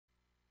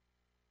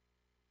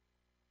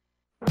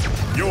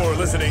You're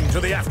listening to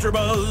the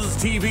AfterBuzz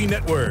TV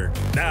network,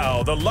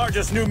 now the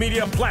largest new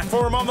media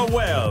platform on the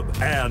web,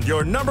 and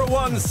your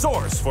 #1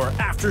 source for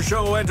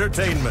after-show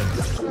entertainment.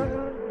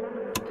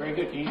 Very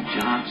good, Keith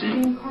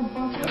Johnson.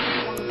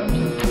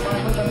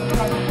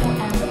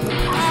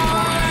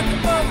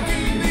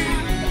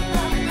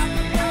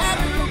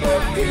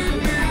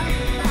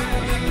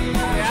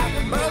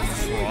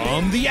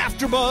 From the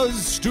AfterBuzz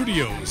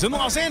Studios in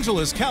Los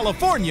Angeles,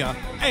 California,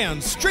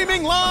 and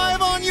streaming live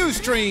on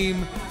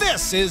Ustream,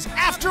 this is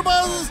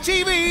AfterBuzz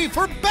TV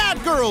for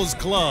Bad Girls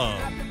Club.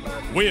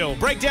 We'll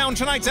break down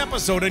tonight's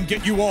episode and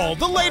get you all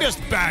the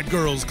latest Bad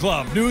Girls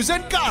Club news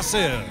and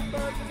gossip.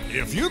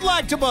 If you'd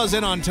like to buzz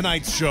in on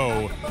tonight's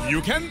show,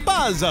 you can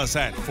buzz us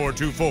at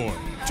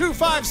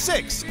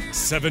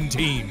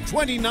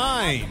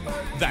 424-256-1729.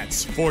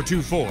 That's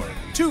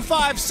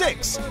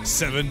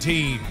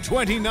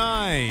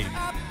 424-256-1729.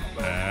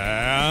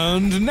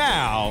 And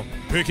now,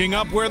 picking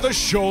up where the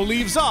show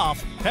leaves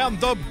off and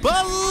the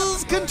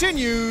buzz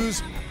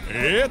continues,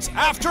 it's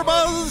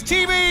AfterBuzz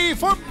TV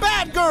for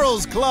Bad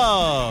Girls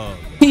Club.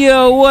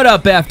 Yo, what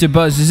up,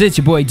 AfterBuzzers? It's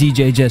your boy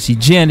DJ Jesse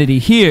Janity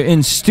here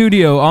in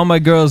studio. All my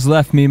girls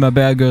left me, my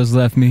bad girls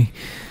left me,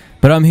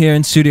 but I'm here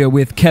in studio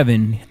with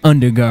Kevin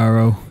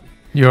Undergaro.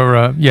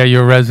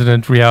 Your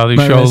resident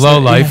reality show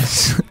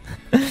lowlife.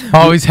 Yes.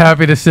 Always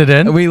happy to sit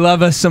in. We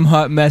love us some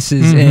hot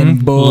messes,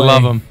 and boy,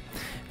 love them.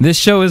 This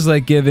show is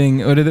like giving,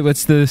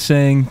 what's the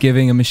saying?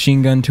 Giving a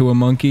machine gun to a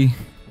monkey.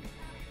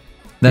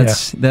 That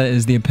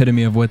is the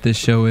epitome of what this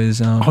show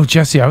is. Oh,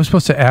 Jesse, I was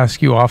supposed to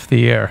ask you off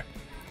the air.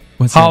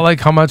 What's that?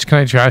 How much can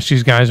I trash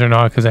these guys or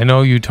not? Because I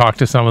know you talk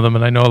to some of them,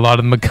 and I know a lot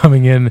of them are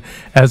coming in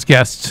as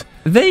guests.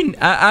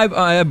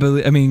 I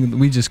believe. I mean,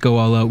 we just go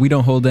all out. We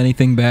don't hold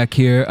anything back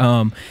here.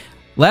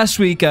 Last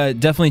week,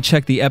 definitely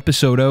check the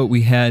episode out.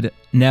 We had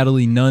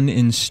Natalie Nunn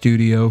in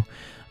studio.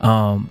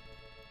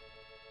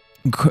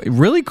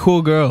 Really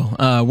cool girl.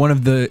 One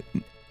of the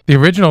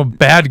original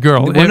bad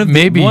girl.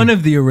 One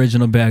of the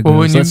original bad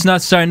girls. Let's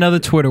not start another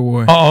Twitter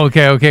war. Oh,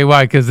 okay.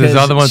 Why? Because there's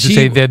other ones who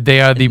say that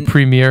they are the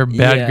premier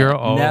bad girl.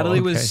 Oh,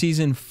 Natalie was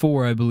season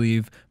 4, I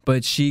believe,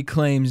 but she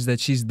claims that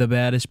she's the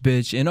baddest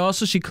bitch, and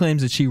also she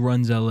claims that she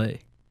runs LA.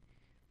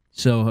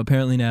 So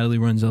apparently Natalie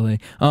runs LA.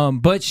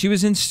 But she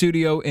was in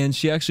studio, and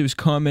she actually was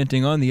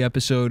commenting on the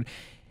episode,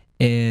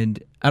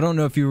 and I don't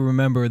know if you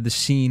remember the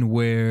scene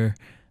where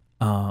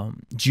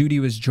Judy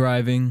was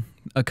driving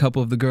a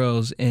couple of the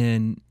girls,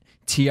 and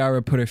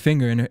Tiara put her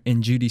finger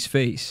in Judy's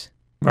face.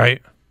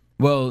 Right.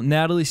 Well,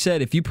 Natalie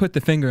said, if you put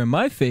the finger in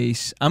my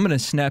face, I'm going to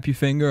snap your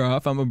finger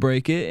off, I'm going to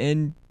break it,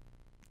 and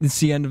it's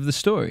the end of the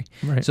story.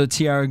 Right. So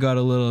Tiara got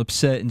a little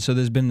upset, and so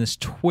there's been this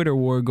Twitter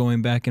war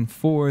going back and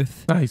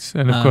forth. Nice.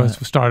 And of course,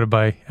 started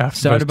by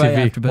AfterBuzz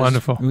TV. AfterBuzz.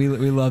 Wonderful. We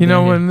love it. You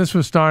know, when this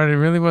was started,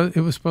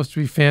 it was supposed to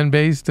be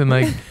fan-based, and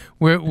like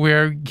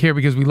we're here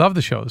because we love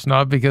the shows,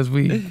 not because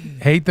we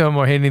hate them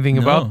or hate anything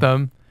about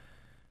them.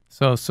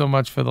 So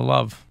much for the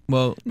love.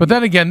 Well, but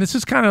then again, this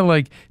is kind of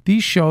like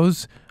these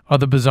shows are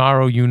the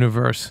Bizarro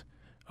universe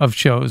of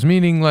shows,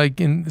 meaning like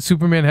in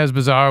Superman has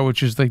Bizarro,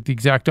 which is like the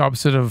exact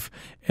opposite of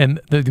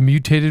the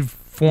mutated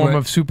form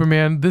of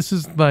Superman. This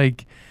is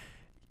like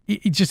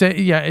it's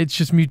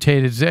just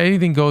mutated.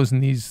 Anything goes in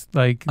these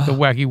like the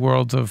wacky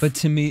worlds of. But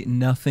to me,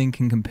 nothing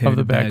can compare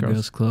to Bad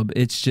Girls Club.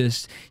 It's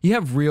just you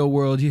have Real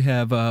World, you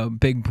have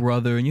Big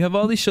Brother, and you have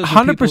all these shows.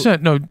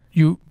 100%. No,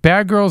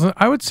 Bad Girls.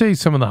 I would say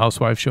some of the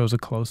housewife shows are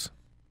close.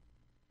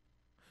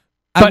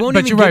 I won't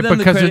even give them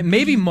the credit.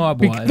 Maybe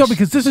Mob Wives. No,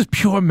 because this is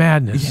pure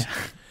madness. Yeah.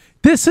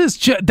 This is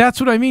that's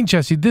what I mean,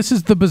 Jesse. This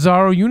is the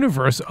Bizarro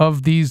universe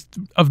of this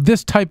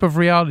type of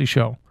reality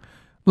show.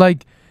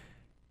 Like,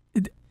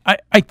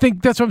 I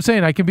think that's what I'm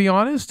saying. I can be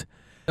honest.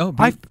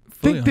 I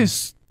think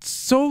there's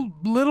so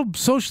little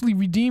socially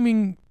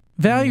redeeming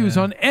values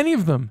on any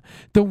of them.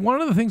 One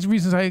of the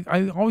reasons I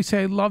always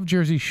say I love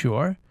Jersey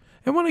Shore,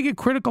 and when I get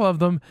critical of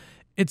them,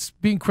 it's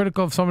being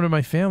critical of someone in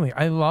my family.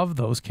 I love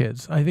those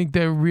kids. I think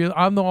they're real.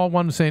 I'm the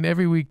one saying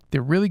every week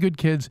they're really good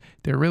kids.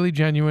 They're really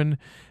genuine,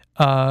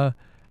 and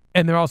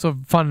they're also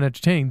fun and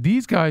entertaining.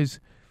 These guys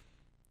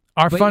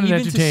are fun and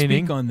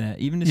entertaining.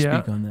 Even to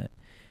speak on that,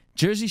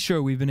 Jersey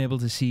Shore, we've been able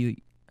to see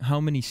how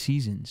many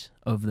seasons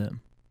of them.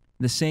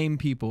 The same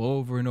people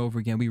over and over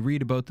again. We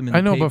read about them in the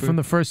paper. I know, but from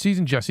the first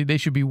season, Jesse, they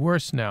should be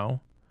worse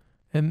now,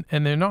 and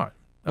they're not.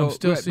 I'm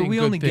still seeing but we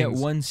good only things. get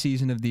one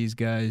season of these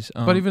guys.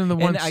 But even in the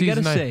one season, I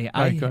gotta say,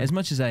 as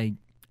much as I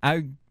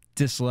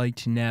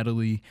disliked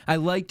Natalie, I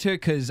liked her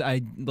because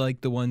I like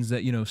the ones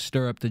that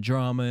stir up the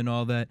drama and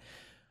all that.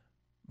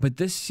 But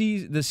the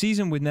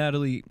season with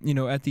Natalie,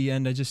 at the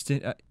end, I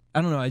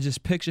don't know. I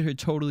just picture her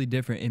totally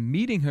different. And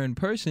meeting her in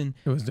person,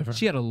 it was different.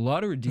 She had a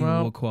lot of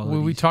redeemable qualities.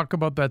 Well, we talk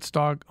about that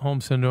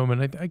Stockholm syndrome,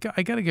 and I got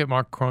to get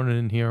Mark Cronin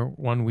in here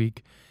one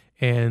week.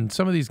 And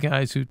some of these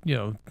guys who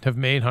have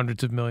made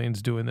hundreds of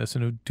millions doing this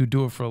and who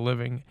do it for a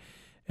living,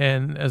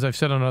 and as I've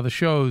said on other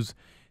shows,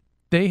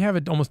 they have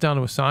it almost down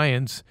to a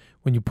science.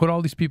 When you put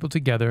all these people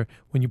together,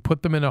 when you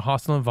put them in a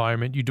hostile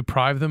environment, you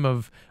deprive them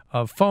of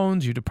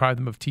phones, you deprive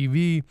them of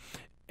TV,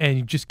 and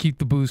you just keep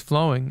the booze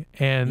flowing,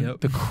 and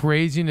the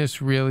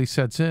craziness really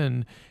sets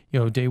in.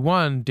 Day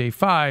 1, day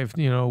 5,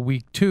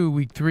 week 2,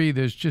 week 3,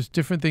 there's just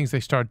different things they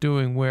start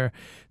doing where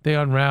they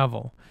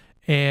unravel.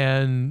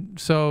 And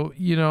so,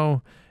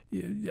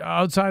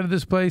 outside of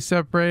this place,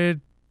 separated,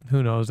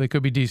 who knows? They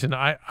could be decent.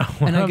 I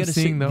gotta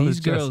say,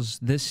 these girls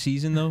this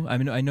season, though, I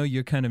mean, I know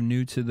you're kind of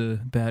new to the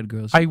Bad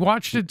Girls. I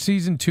watched it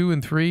season 2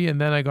 and 3, and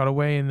then I got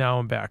away, and now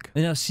I'm back.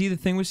 And now, see, the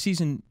thing with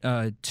season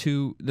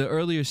 2, the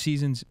earlier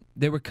seasons,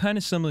 they were kind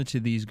of similar to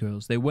these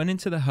girls. They went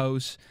into the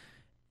house,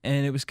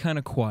 and it was kind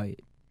of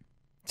quiet.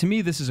 To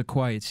me, this is a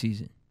quiet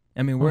season.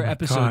 I mean, we're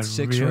episode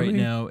 6 right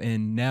now,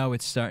 and now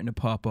it's starting to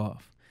pop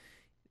off.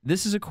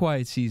 This is a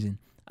quiet season.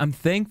 I'm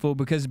thankful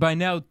because by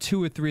now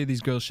 2 or 3 of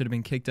these girls should have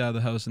been kicked out of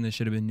the house, and there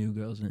should have been new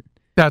girls in it.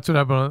 That's what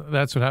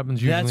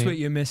happens usually. That's what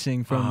you're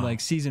missing from like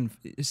season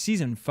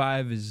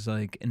 5 is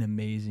like an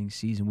amazing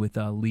season with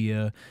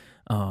Leah,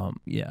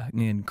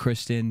 and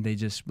Kristen. They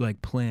just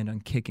like planned on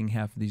kicking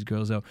half of these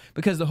girls out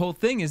because the whole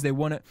thing is they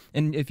want to.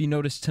 And if you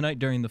notice tonight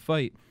during the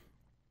fight,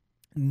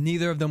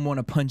 neither of them want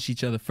to punch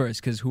each other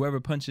first because whoever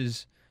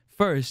punches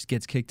first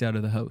gets kicked out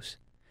of the house.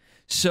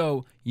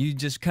 So you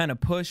just kind of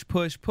push,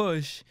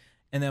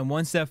 and then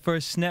once that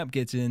first snap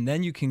gets in,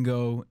 then you can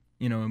go,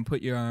 and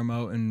put your arm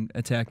out and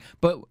attack.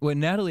 But what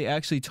Natalie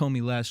actually told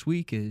me last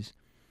week is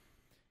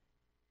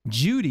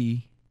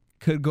Judy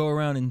could go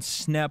around and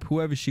snap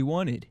whoever she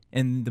wanted,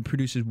 and the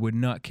producers would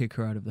not kick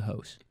her out of the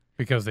house.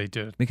 Because they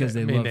did. Because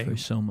they love her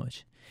so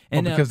much.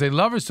 And because they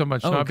love her so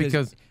much, not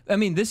because... I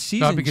mean, this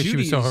season, not because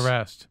Judy she was so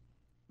harassed.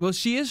 Well,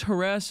 she is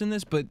harassed in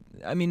this, but,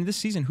 I mean, this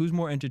season, who's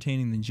more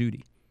entertaining than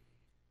Judy?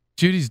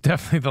 Judy's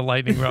definitely the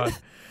lightning rod.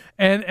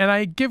 and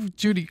I give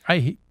Judy...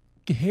 I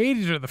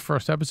hated her the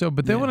first episode,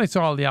 but then when I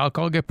saw all the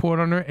alcohol get poured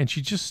on her, and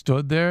she just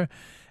stood there,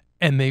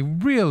 and they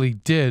really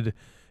did...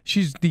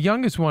 She's the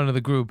youngest one of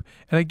the group,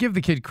 and I give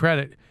the kid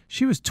credit.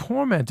 She was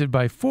tormented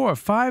by 4 or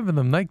 5 of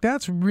them. Like,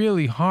 that's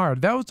really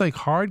hard. That was like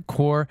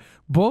hardcore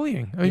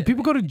bullying. I mean,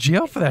 people go to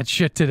jail for that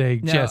shit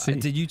today, now, Jesse.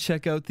 Did you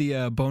check out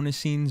the bonus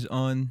scenes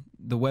on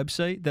the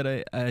website that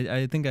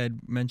I think I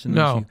mentioned?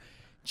 No.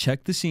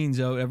 Check the scenes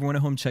out. Everyone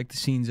at home, check the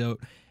scenes out.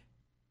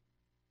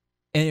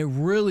 And it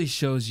really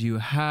shows you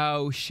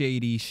how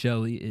shady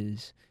Shelley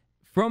is.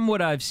 From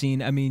what I've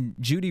seen, I mean,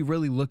 Judy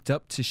really looked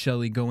up to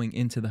Shelley going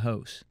into the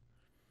house.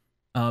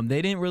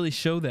 They didn't really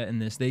show that in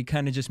this. They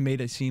kind of just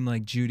made it seem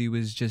like Judy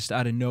was just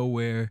out of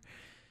nowhere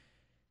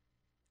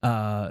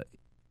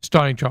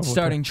starting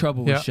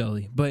trouble with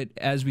Shelley. But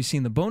as we see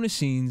in the bonus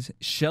scenes,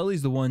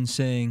 Shelley's the one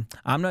saying,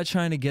 I'm not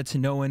trying to get to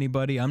know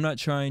anybody. I'm not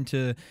trying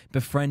to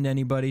befriend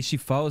anybody. She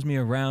follows me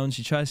around.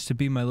 She tries to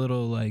be my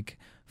little, like,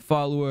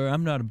 follower.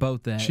 I'm not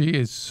about that. She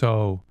is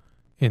so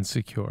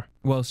insecure.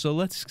 Well, so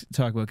let's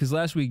talk about it. Because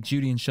last week,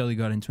 Judy and Shelley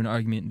got into an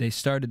argument. They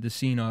started the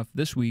scene off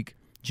this week,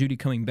 Judy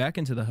coming back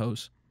into the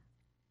house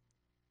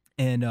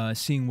and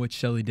seeing what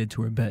Shelley did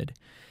to her bed.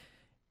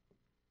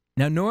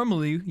 Now,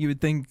 normally, you would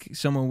think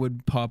someone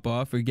would pop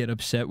off or get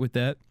upset with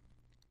that.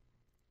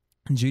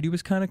 And Judy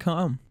was kind of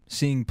calm,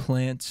 seeing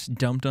plants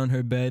dumped on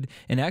her bed.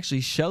 And actually,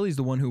 Shelley's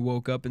the one who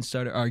woke up and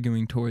started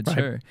arguing towards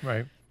her.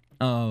 Right.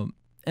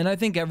 And I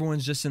think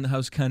everyone's just in the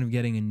house kind of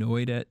getting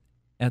annoyed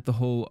at the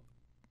whole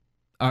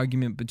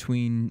argument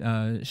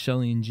between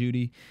Shelley and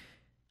Judy.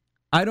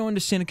 I don't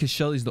understand it because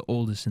Shelley's the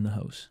oldest in the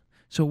house.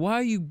 So why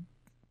are you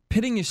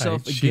pitting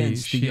yourself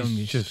against the youngest?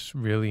 She's just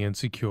really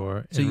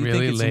insecure so and you really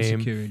think it's lame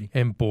insecurity.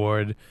 And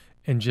bored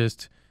and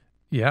just,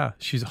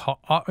 she's hot.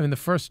 I mean, the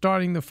first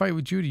starting the fight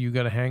with Judy, you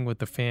got to hang with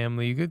the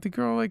family. You get the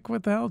girl, like,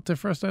 what the hell? It's the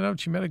first night out,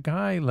 she met a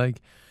guy.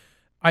 Like,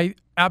 I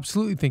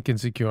absolutely think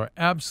insecure.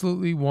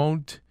 Absolutely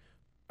won't,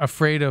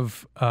 afraid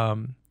of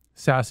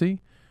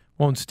Sassy,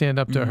 won't stand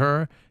up to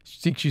her. I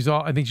think she's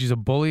a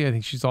bully. I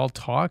think she's all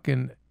talk.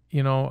 And,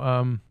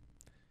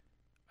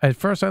 at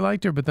first I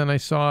liked her, but then I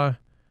saw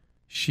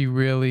she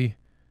really,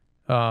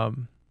 I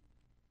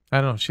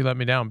don't know, she let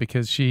me down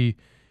because she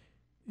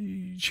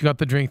got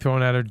the drink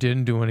thrown at her,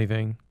 didn't do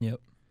anything.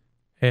 Yep.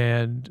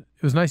 And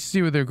it was nice to see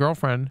her with her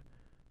girlfriend,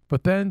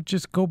 but then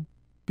just go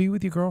be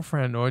with your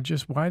girlfriend, or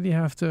just, why do you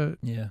have to?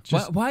 Yeah.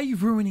 Why are you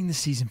ruining the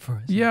season for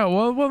us? Yeah.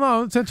 Well,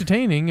 no, it's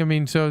entertaining. I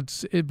mean,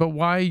 but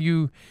why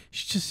she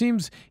just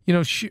seems,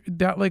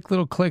 that like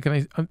little clique,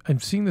 and I'm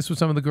seeing this with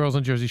some of the girls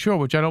on Jersey Shore,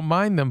 which I don't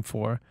mind them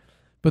for.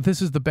 But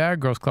this is the Bad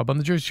Girls Club. On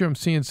the Jersey Shore, I'm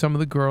seeing some of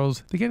the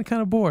girls, they're getting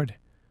kind of bored.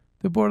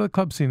 They're bored of the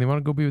club scene. They want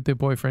to go be with their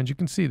boyfriends. You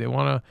can see they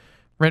want to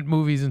rent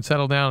movies and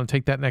settle down and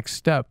take that next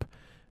step.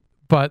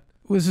 But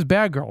this is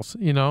Bad Girls,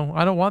 I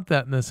don't want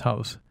that in this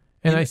house.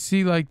 And I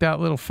see like that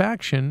little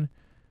faction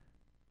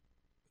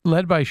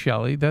led by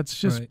Shelley. That's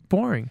just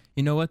boring.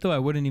 You know what, though? I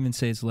wouldn't even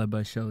say it's led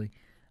by Shelley.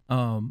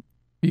 You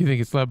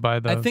think it's led by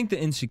I think the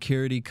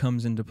insecurity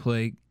comes into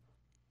play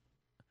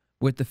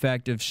with the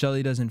fact of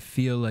Shelley doesn't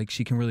feel like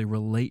she can really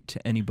relate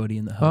to anybody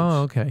in the house.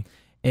 Oh, okay.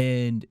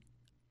 And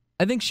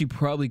I think she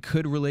probably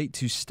could relate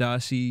to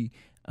Stassi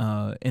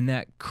and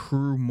that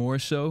crew more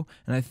so.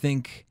 And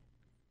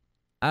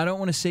I don't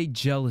want to say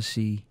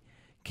jealousy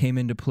came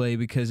into play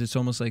because it's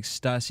almost like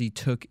Stassi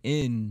took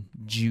in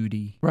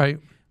Judy. Right.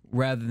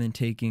 rather than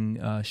taking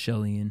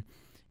Shelly in.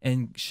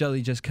 And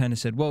Shelly just kind of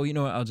said, well, you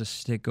know what, I'll just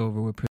stick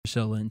over with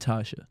Priscilla and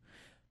Tasha.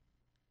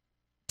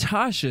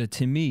 Tasha,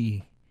 to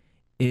me,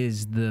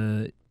 is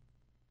the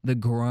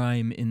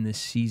grime in this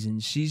season.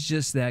 She's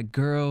just that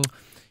girl.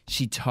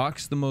 She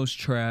talks the most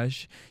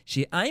trash.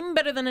 I'm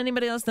better than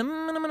anybody else. And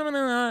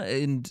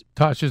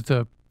Tasha's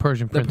the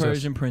Persian princess. The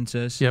Persian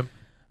princess. Yep.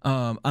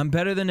 I'm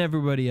better than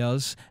everybody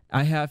else.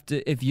 I have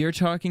to, if you're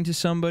talking to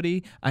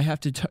somebody, I have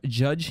to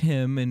judge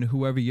him and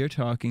whoever you're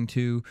talking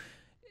to.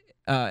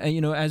 And,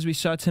 you know, as we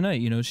saw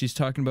tonight, you know, she's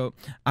talking about,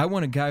 I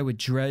want a guy with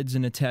dreads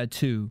and a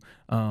tattoo.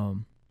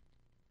 And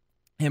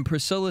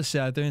Priscilla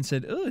sat there and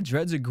said, oh,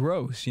 dreads are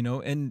gross, you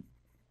know. And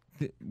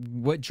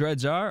what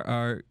dreads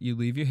are you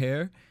leave your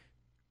hair,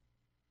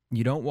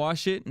 you don't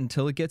wash it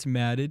until it gets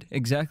matted.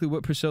 Exactly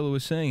what Priscilla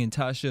was saying. And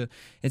Tasha,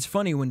 it's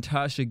funny when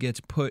Tasha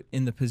gets put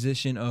in the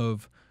position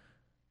of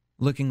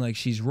looking like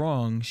she's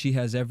wrong, she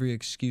has every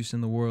excuse in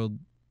the world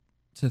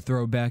to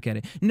throw back at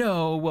it.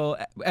 No, well,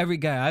 every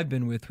guy I've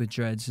been with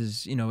dreads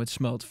is, you know, it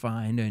smelled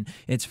fine and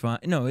it's fine.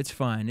 No, it's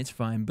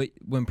fine. But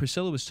when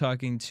Priscilla was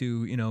talking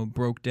to, you know,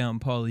 broke down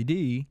Pauly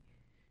D,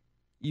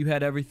 you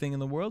had everything in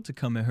the world to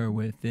come at her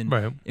with,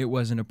 and it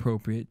wasn't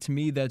appropriate. To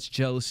me, that's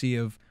jealousy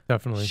of,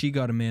 definitely, she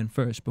got a man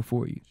first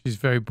before you. She's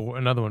very bored.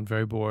 Another one,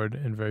 very bored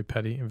and very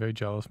petty and very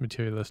jealous,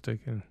 materialistic,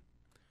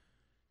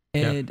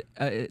 and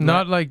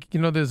not like, you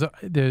know,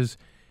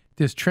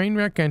 there's train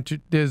wreck.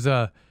 There's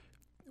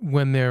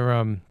when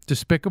they're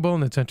despicable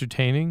and it's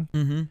entertaining,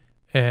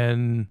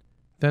 and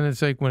then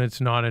it's like when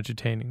it's not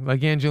entertaining.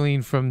 Like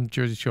Angeline from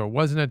Jersey Shore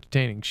wasn't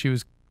entertaining. She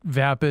was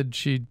vapid.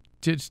 She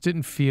just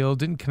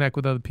didn't connect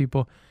with other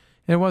people,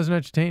 and it wasn't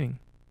entertaining.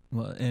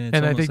 Well, and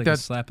it's almost I think like a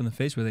slap in the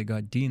face where they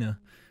got Dina,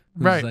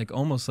 who's like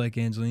almost like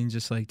Angeline,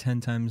 just like 10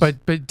 times.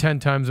 But 10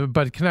 times,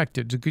 but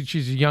connected.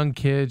 She's a young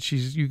kid.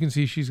 You can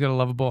see she's got a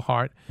lovable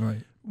heart.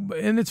 Right.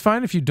 And it's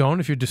fine if you don't.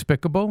 If you're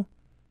despicable,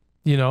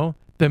 you know,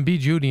 then be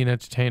Judy and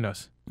entertain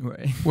us.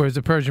 Right. Whereas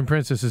the Persian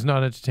princess is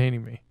not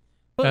entertaining me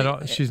at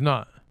all. She's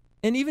not.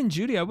 And even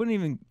Judy, I wouldn't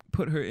even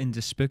put her in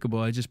despicable.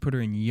 I just put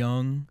her in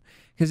young.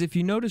 Because if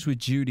you notice with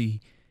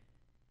Judy,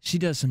 she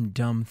does some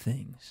dumb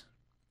things.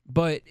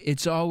 But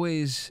it's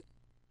always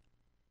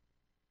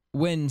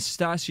when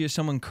Stassi or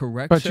someone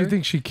corrects her. But you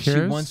think she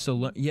cares? She wants to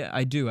learn. Yeah,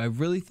 I do. I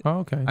really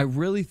I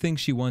really think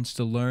she wants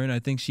to learn. I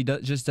think she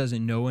just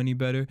doesn't know any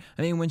better.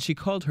 I mean, when she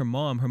called her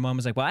mom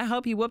was like, well, I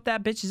hope you whoop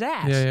that bitch's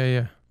ass.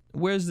 Yeah.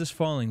 Where's this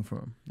falling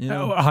from? You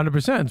know?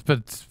 100%,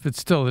 but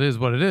still, it is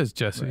what it is,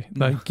 Jesse. Right.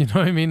 Like, you know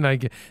what I mean?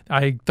 Like,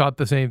 I thought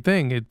the same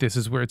thing. This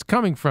is where it's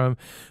coming from,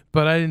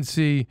 but I didn't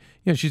see.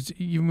 You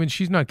know, when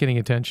she's not getting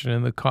attention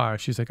in the car,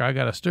 she's like, I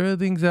gotta stir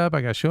things up. I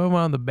gotta show him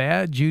on the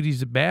bad. Judy's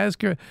the bad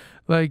girl.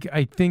 Like,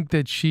 I think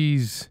that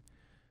she's.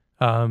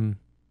 I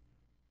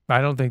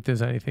don't think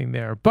there's anything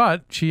there,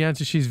 but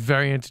she's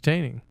very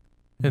entertaining,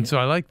 and so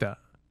I like that.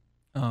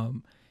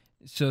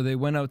 So they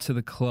went out to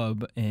the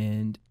club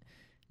and.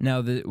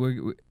 Now,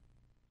 we're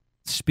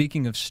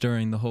speaking of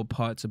stirring, the whole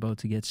pot's about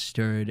to get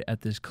stirred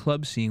at this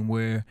club scene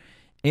where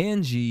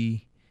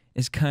Angie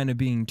is kind of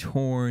being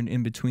torn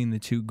in between the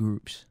two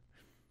groups.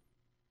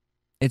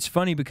 It's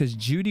funny because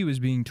Judy was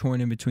being torn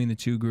in between the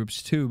two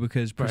groups too,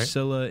 because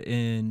Priscilla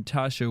and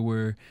Tasha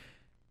were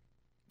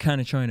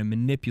kind of trying to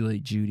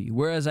manipulate Judy.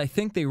 Whereas I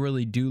think they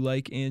really do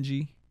like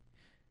Angie.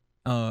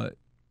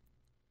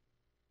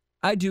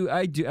 I do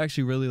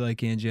actually really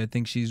like Angie. I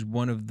think she's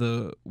one of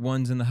the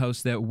ones in the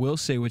house that will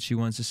say what she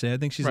wants to say. I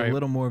think she's a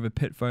little more of a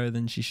Spitfire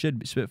than she should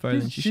be.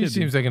 She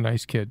seems like a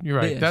nice kid. You're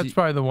right. Yeah, that's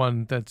probably the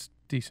one that's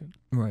decent.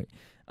 Right.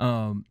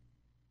 So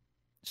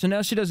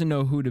now she doesn't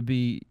know who to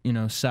be, you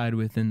know, side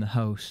with in the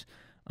house.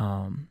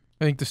 I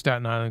think the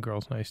Staten Island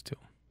girl's nice too.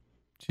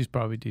 She's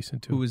probably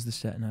decent too. Who is the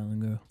Staten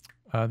Island girl?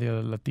 The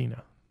other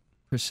Latina.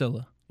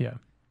 Priscilla. Yeah.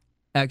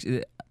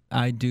 Actually,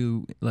 I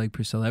do like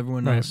Priscilla.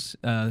 Everyone else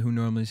who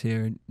normally is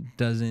here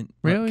doesn't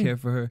care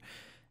for her.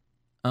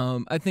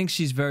 I think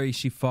she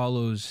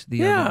follows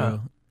the other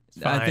girl.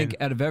 I think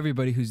out of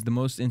everybody who's the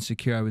most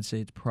insecure, I would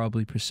say it's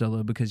probably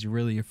Priscilla, because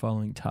you're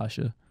following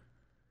Tasha.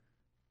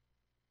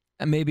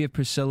 And maybe if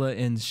Priscilla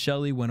and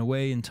Shelly went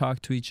away and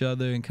talked to each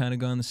other and kind of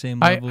got on the same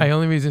level. I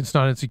only reason it's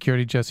not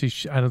insecurity,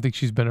 Jesse. I don't think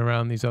she's been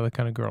around these other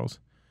kind of girls.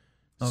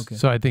 Okay.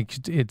 So I think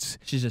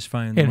she's just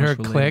finding in her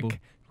clique.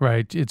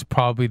 Right, it's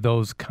probably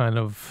those kind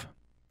of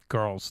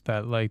girls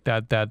that like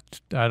that.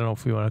 I don't know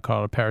if we want to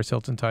call it a Paris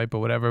Hilton type or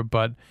whatever,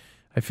 but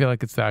I feel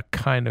like it's that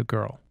kind of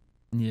girl.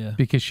 Yeah,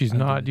 because she's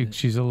not.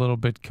 She's a little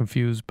bit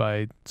confused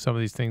by some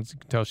of these things. You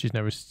can tell she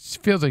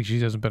feels like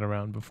she hasn't been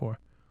around before.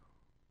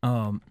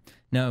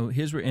 Now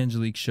here's where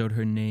Angelique showed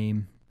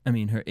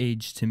her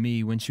age to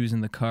me when she was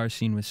in the car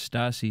scene with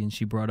Stassi, and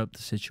she brought up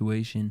the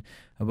situation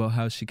about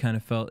how she kind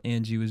of felt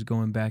Angie was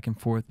going back and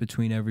forth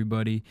between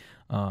everybody.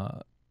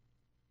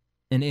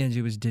 And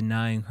Angie was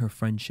denying her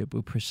friendship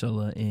with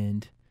Priscilla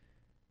and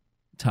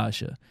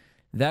Tasha.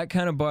 That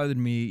kind of bothered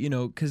me, you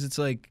know, because it's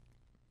like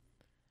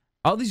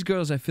all these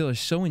girls I feel are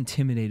so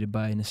intimidated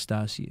by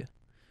Anastasia.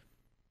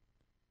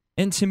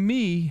 And to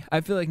me, I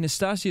feel like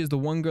Nastasia is the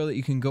one girl that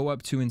you can go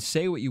up to and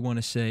say what you want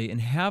to say and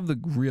have the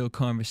real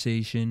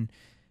conversation,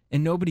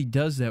 and nobody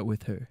does that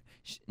with her.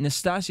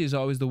 Nastasia is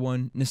always the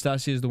one.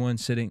 Nastasia is the one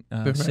sitting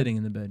sitting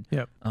in the bed.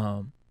 Yep.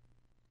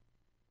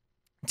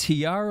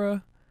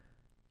 Tiara,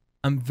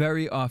 I'm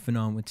very off and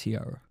on with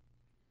Tiara.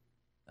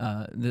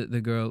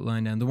 The girl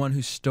lying down, the one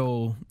who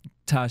stole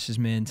Tasha's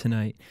man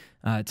tonight.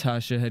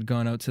 Tasha had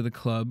gone out to the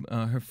club.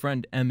 Her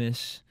friend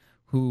Emis,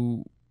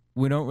 who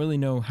we don't really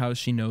know how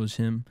she knows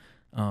him.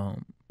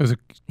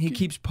 He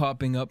keeps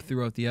popping up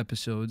throughout the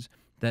episodes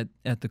that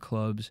at the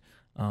clubs.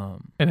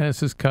 And as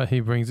he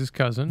brings his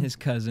cousin,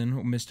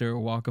 Mr.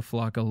 Waka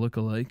Flocka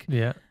lookalike.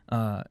 Yeah.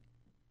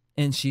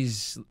 And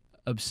she's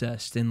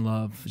obsessed, in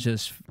love.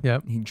 Just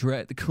yep.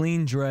 The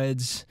clean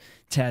dreads,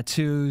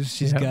 tattoos.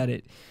 She's got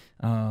it.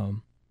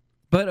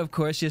 But of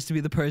course, she has to be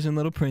the Persian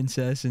little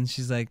princess, and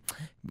she's like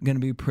gonna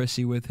be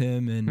prissy with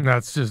him, and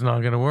that's just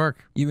not gonna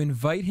work. You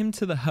invite him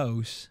to the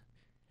house,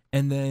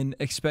 and then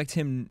expect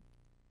him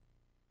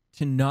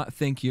to not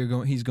think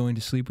he's going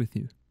to sleep with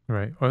you.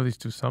 Right, or at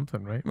least do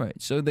something, right?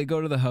 Right. So they go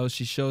to the house.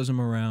 She shows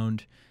him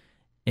around,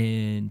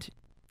 and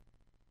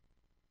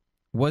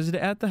was it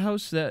at the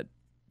house that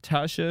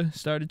Tasha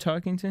started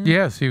talking to him?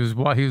 Yes, he was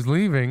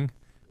leaving,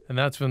 and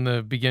that's when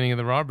the beginning of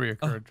the robbery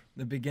occurred.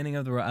 The beginning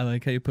of I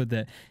like how you put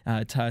that.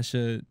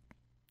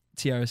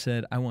 Tiara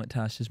said, "I want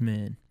Tasha's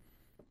man."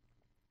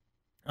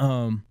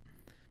 But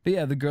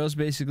yeah, the girls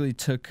basically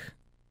took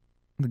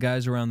the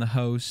guys around the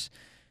house.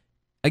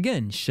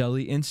 Again,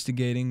 Shelly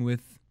instigating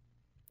with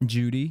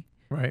Judy.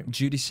 Right.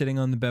 Judy sitting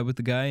on the bed with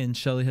the guy, and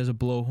Shelly has a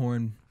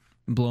blowhorn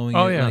blowing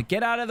it. Yeah. Like,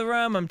 get out of the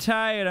room. I'm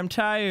tired. I'm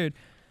tired.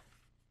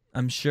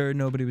 I'm sure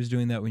nobody was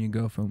doing that when your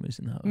girlfriend was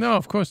in the house. No,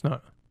 of course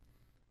not.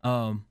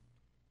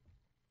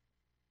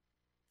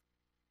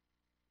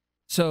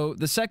 So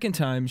the second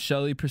time,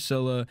 Shelly,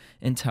 Priscilla,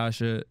 and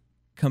Tasha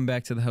come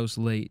back to the house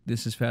late.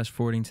 This is fast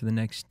forwarding to the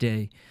next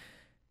day.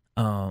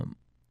 I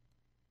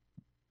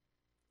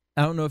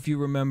don't know if you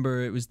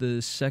remember, it was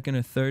the second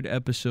or third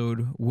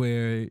episode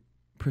where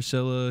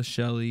Priscilla,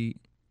 Shelly,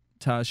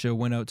 Tasha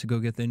went out to go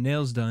get their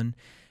nails done,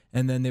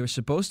 and then they were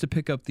supposed to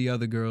pick up the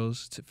other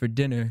girls for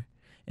dinner,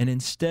 and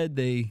instead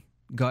they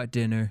got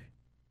dinner,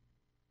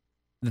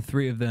 the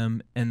three of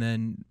them, and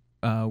then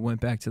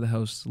went back to the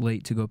house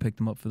late to go pick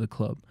them up for the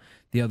club.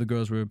 The other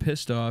girls were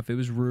pissed off. It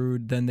was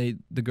rude. Then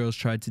the girls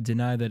tried to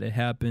deny that it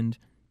happened.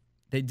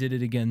 They did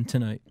it again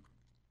tonight.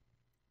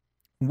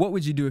 What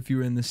would you do if you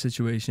were in this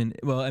situation?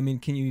 Well, I mean,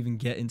 can you even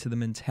get into the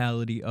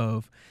mentality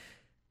of,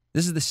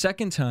 this is the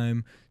second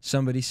time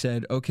somebody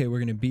said, okay, we're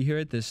going to be here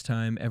at this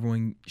time.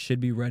 Everyone should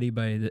be ready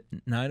by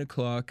 9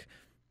 o'clock.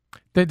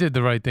 They did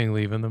the right thing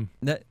leaving them.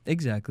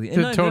 Exactly.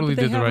 They totally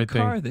did the right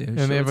thing. There, and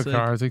so they have a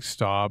car. It's like,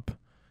 stop.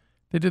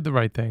 They did the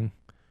right thing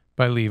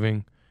by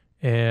leaving.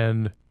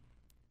 And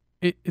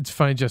it's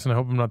fine, Justin. I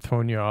hope I'm not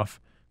throwing you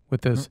off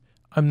with this.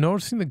 I'm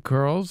noticing the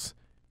girls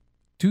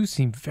do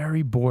seem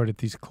very bored at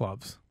these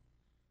clubs.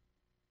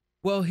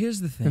 Well, here's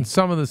the thing. In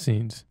some of the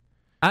scenes.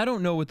 I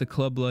don't know what the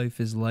club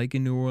life is like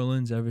in New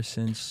Orleans ever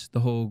since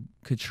the whole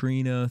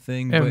Katrina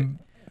thing.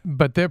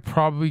 But they're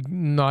probably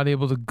not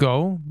able to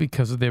go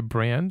because of their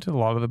brand. A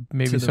lot of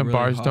maybe some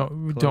really bars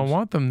don't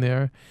want them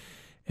there.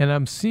 And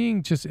I'm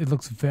seeing it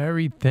looks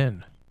very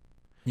thin.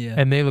 Yeah.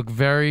 And they look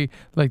very,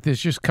 like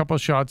there's just a couple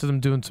of shots of them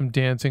doing some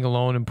dancing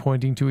alone and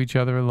pointing to each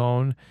other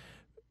alone.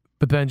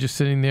 But then just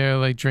sitting there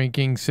like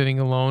drinking, sitting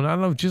alone. I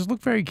don't know, just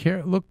look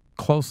look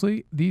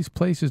closely. These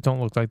places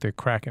don't look like they're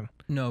cracking.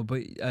 No,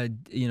 but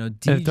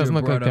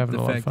Deidre brought up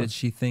the fact that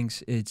she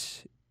thinks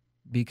it's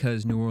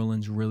because New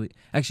Orleans really...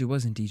 Actually, it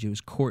wasn't Deidre, it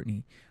was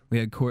Courtney.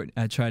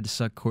 I tried to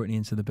suck Courtney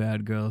into the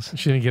Bad Girls.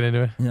 She didn't get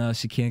into it? No,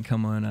 she can't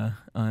come on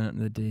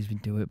the days we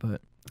do it,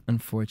 but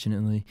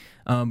unfortunately.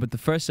 But the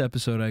first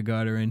episode, I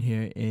got her in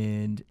here,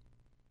 and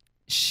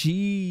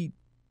she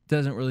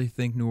doesn't really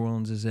think New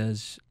Orleans is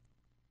as...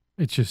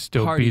 It's just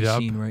still party beat up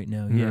scene right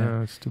now.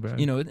 Yeah, it's too bad.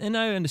 And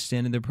I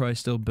understand it. They're probably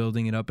still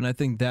building it up, and I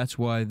think that's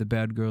why the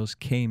Bad Girls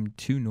came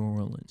to New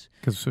Orleans.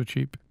 Because it's so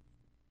cheap.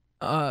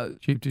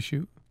 Cheap to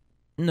shoot.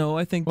 No,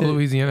 I think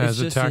Louisiana has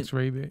a tax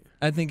rebate.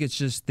 I think it's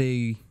just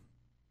they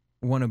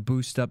want to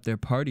boost up their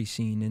party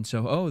scene, and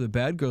so the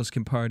Bad Girls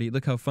can party.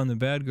 Look how fun the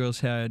Bad Girls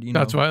had.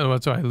 That's why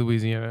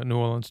Louisiana, New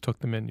Orleans took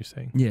them in. You're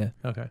saying? Yeah.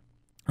 Okay.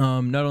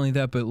 Not only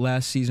that, but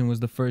last season was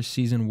the first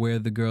season where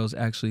the girls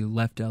actually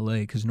left LA,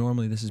 because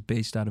normally this is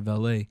based out of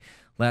LA.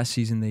 Last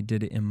season they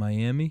did it in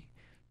Miami,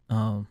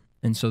 and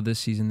so this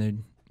season they're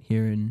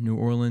here in New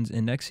Orleans,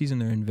 and next season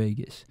they're in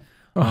Vegas.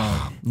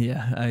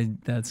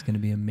 That's gonna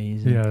be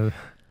amazing. Yeah.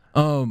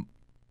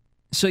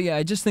 So yeah,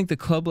 I just think the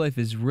club life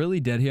is really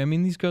dead here. I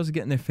mean, these girls are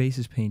getting their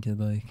faces painted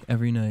like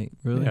every night.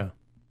 Really? Yeah.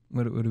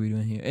 What are we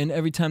doing here? And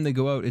every time they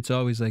go out, it's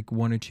always like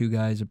one or two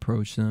guys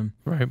approach them.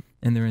 Right.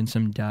 And they're in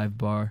some dive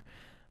bar.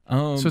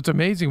 So it's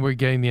amazing we're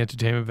getting the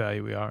entertainment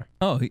value we are.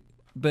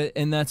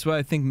 And that's why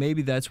I think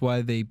maybe that's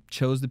why they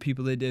chose the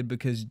people they did,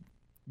 because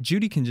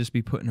Judy can just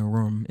be put in a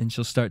room and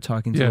she'll start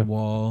talking to the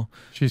wall.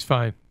 She's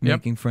fine.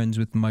 Making friends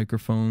with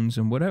microphones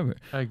and whatever.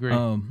 I agree.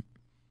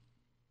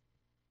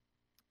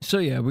 So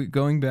yeah, we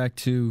going back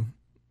to,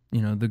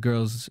 the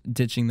girls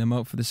ditching them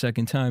out for the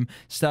second time.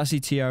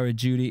 Stassi, Tiara,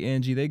 Judy,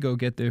 Angie, they go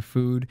get their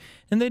food,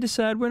 and they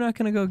decide we're not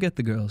going to go get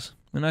the girls.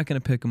 We're not going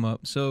to pick them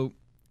up. So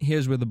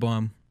here's where the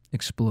bomb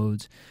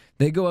explodes.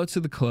 They go out to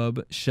the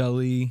club.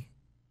 Shelly,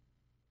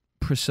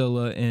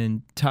 Priscilla,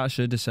 and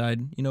Tasha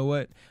decide, you know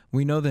what?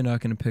 We know they're not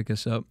going to pick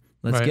us up.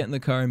 Let's get in the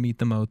car and meet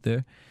them out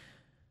there.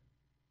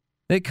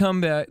 They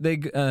come back. They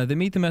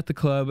meet them at the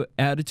club.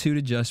 Attitude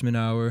adjustment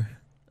hour.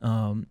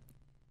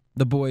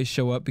 The boys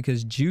show up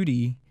because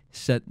Judy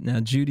set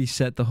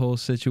the whole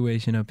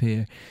situation up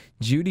here.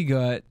 She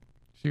got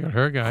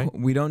her guy.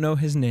 We don't know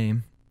his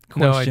name.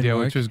 No idea,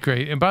 which was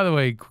great. And by the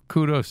way,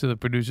 kudos to the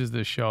producers of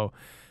this show.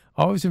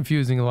 Always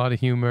infusing a lot of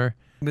humor.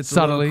 With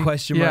subtly. Little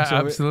question marks. Yeah,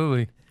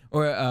 absolutely.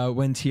 Or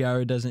when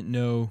Tiara doesn't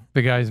know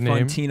the guy's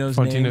name.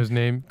 Fontino's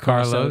name.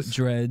 Carlos.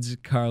 Dreads.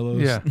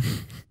 Carlos. Yeah.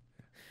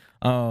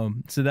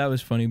 So that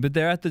was funny. But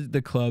they're at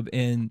the club,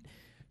 and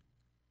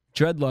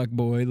Dreadlock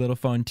Boy, little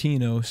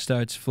Fontino,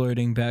 starts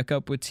flirting back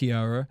up with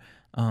Tiara.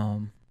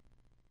 And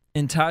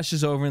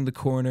Tasha's over in the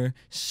corner,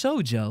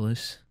 so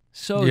jealous,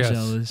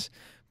 jealous,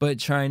 but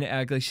trying to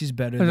act like she's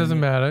better. It doesn't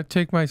matter.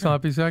 Take my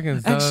sloppy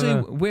seconds.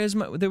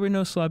 Actually, there were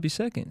no sloppy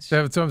seconds.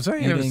 That's what I'm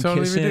saying. It was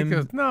totally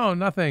ridiculous. No,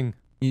 nothing.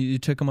 You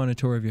took him on a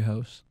tour of your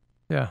house.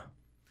 Yeah.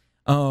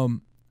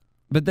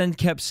 But then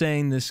kept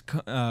saying this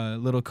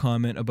little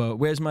comment about,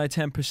 where's my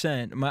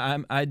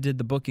 10%? I did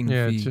the booking fee.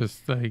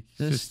 Yeah,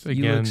 just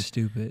again. You look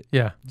stupid.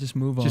 Yeah. Just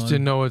move on. Just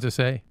didn't know what to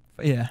say.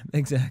 Yeah,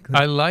 exactly.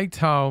 I liked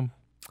how,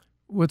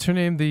 what's her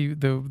name?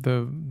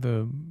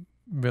 The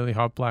really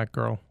hot black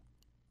girl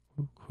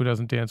who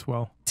doesn't dance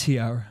well.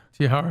 Tiara.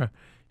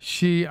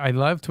 I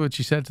loved what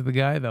she said to the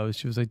guy, though.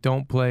 She was like,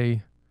 don't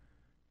play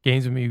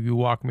games with me, you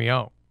walk me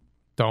out.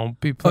 Don't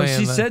be playing. Oh,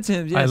 she said to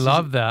him, yeah, I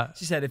love that.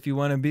 She said, if you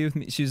want to be with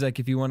me, she was like,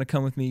 if you want to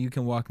come with me, you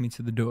can walk me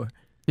to the door.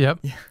 Yep.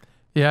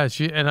 Yeah.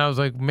 And I was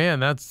like, man,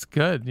 that's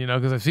good,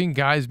 because I've seen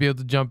guys be able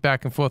to jump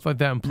back and forth like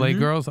that and play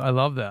girls. I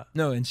love that.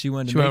 No, and she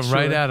went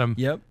right at him.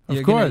 Yep.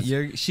 Of course.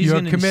 She's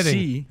going to committing.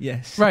 See.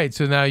 Yes. Right.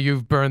 So now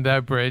you've burned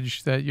that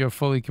bridge that you're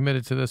fully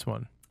committed to this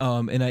one.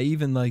 And I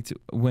even liked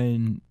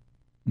when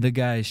the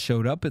guy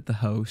showed up at the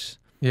house.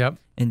 Yep.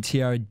 And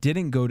Tiara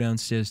didn't go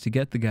downstairs to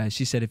get the guy.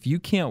 She said, if you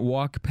can't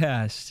walk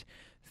past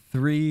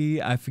 3,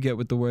 I forget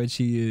what the word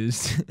she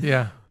used.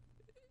 Yeah.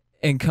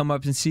 And come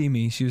up and see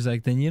me. She was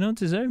like, then you don't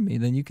deserve me.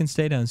 Then you can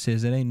stay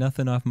downstairs. It ain't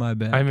nothing off my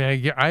back. I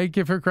mean, I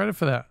give her credit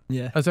for that.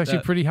 Yeah. That's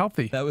actually pretty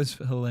healthy. That was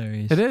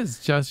hilarious. It is.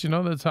 Just,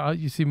 that's how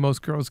you see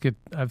most girls get.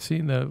 I've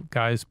seen the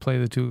guys play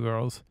the two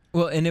girls.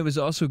 Well, and it was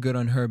also good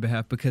on her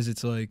behalf because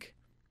it's like,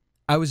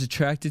 I was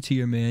attracted to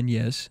your man,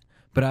 yes,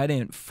 but I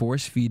didn't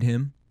force feed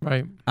him.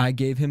 Right. I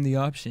gave him the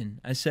option.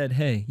 I said,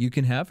 hey, you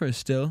can have her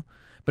still,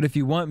 but if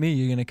you want me,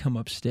 you're going to come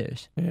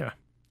upstairs. Yeah.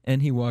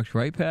 And he walked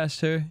right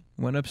past her,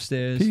 went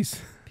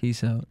upstairs.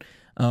 Peace out.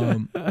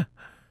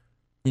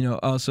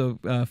 Also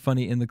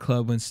funny in the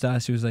club when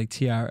Stassi was like,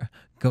 Tiara,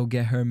 go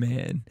get her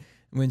man.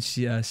 When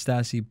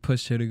Stassi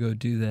pushed her to go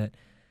do that.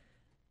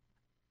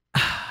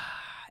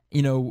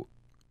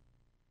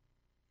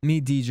 Me,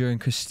 Deidre,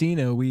 and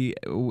Christina,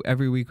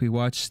 every week we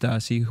watch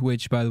Stassi,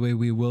 which, by the way,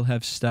 we will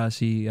have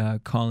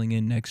Stassi calling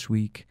in next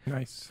week.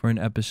 Nice. For an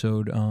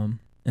episode, and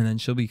then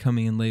she'll be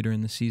coming in later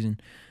in the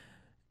season.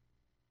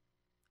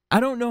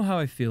 I don't know how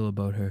I feel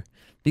about her,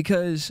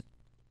 because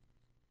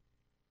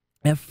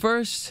at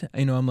first,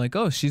 I'm like,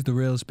 oh, she's the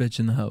realest bitch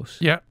in the house.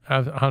 Yeah,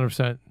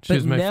 100%. She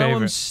was my favorite. Now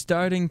I'm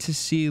starting to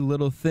see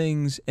little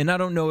things, and I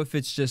don't know if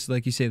it's just,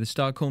 like you say, the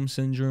Stockholm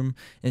Syndrome,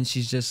 and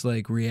she's just,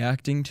 like,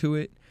 reacting to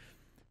it.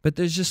 But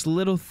there's just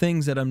little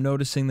things that I'm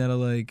noticing that are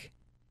like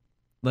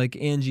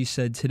Angie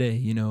said today,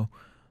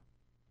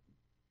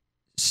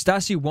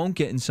 Stassi won't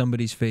get in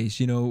somebody's face.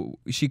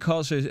 She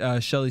calls her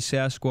Shelly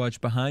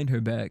Sasquatch behind her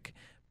back,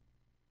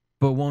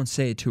 but won't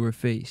say it to her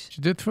face.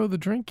 She did throw the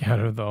drink at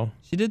her, though.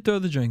 She did throw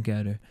the drink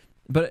at her.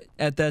 But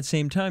at that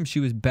same time, she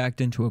was backed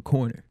into a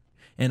corner.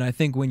 And I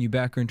think when you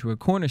back her into a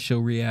corner,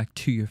 she'll react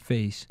to your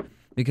face.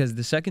 Because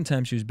the second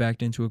time she was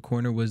backed into a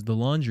corner was the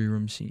laundry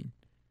room scene,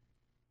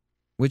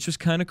 which was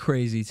kind of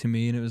crazy to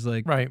me. And it was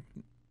like, right,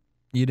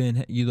 you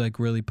like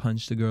really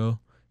punched the girl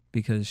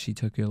because she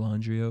took your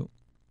laundry out.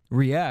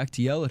 React,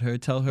 yell at her,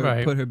 tell her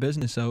to put her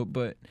business out,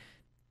 but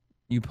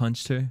you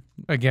punched her.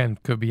 Again,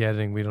 could be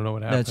editing. We don't know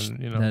what happened.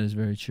 That is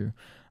very true.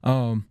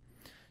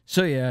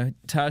 So yeah,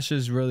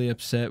 Tasha's really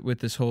upset with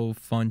this whole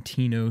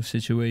Fontino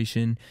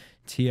situation.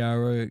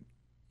 Tiara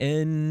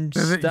and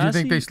Stassi. Do you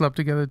think they slept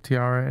together,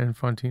 Tiara and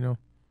Fontino?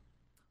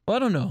 Well, I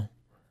don't know.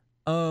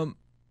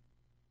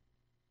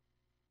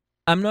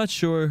 I'm not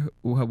sure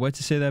what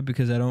to say that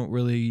because I don't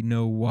really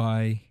know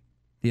why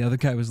the other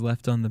guy was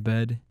left on the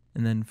bed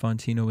and then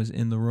Fontino was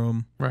in the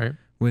room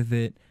with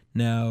it.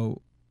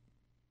 Now,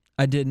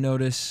 I did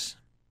notice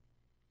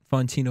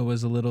Fontino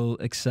was a little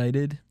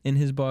excited in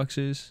his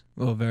boxers.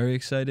 Well, very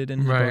excited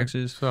in his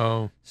boxers.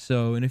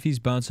 So, and if he's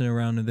bouncing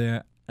around in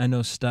there, I know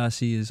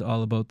Stassi is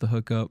all about the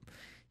hookup.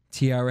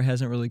 Tiara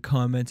hasn't really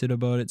commented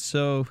about it,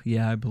 so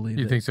yeah, I believe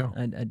it. You think so?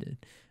 I did.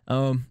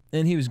 And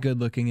he was good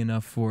looking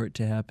enough for it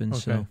to happen. Okay.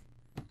 So.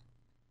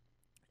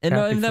 And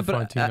Happy not even that, for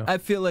but Fantino. I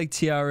feel like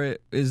Tiara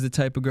is the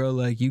type of girl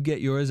like you get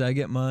yours, I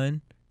get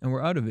mine, and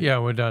we're out of it. Yeah,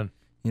 we're done.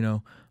 You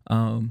know,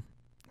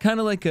 kind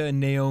of like a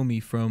Naomi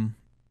from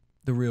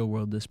The Real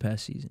World this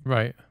past season.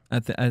 Right.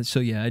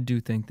 So yeah, I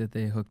do think that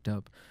they hooked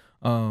up.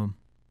 What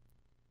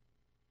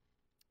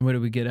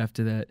do we get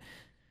after that?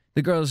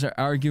 The girls are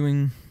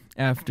arguing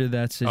after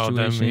that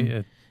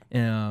situation.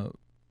 And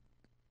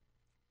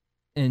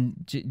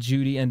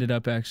Judy ended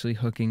up actually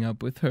hooking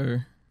up with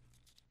her.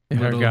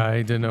 Her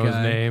guy, didn't know his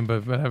name,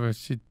 but whatever.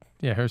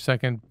 Her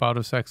second bout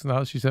of sex in the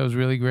house, she said it was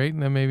really great,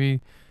 and then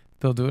maybe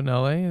they'll do it in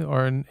L.A.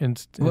 or in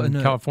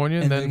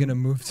California, and then they're gonna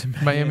move to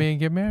Miami and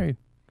get married,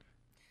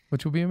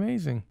 which will be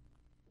amazing.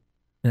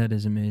 That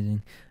is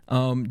amazing.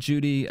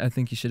 Judy, I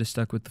think you should have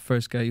stuck with the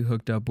first guy you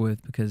hooked up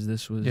with because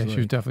this was she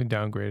was definitely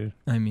downgraded.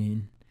 I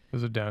mean, it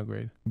was a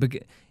downgrade. But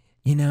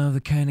you know, the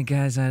kind of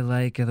guys I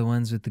like are the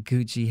ones with the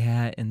Gucci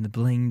hat and the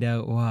blinged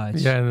out watch.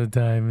 Yeah, and the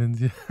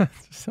diamonds. Yeah,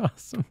 it's just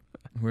awesome.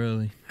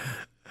 Really,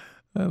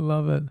 I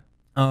love it.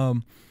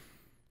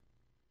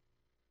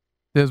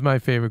 There's my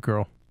favorite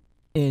girl,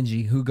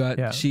 Angie, who got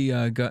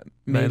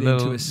made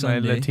into a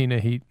Sunday. My Latina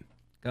heat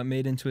got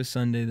made into a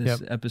Sunday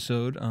this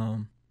episode.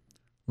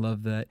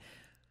 Love that.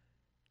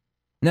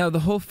 Now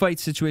the whole fight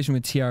situation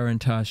with Tiara and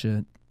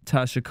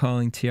Tasha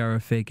calling Tiara a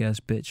fake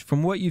ass bitch.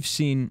 From what you've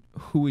seen,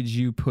 who would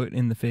you put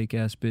in the fake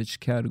ass bitch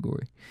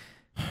category?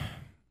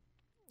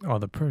 Oh,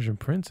 the Persian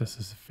princess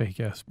is a fake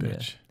ass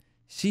bitch. Yeah.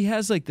 She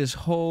has like this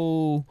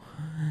whole.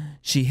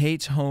 She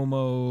hates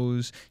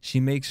homos. She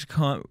makes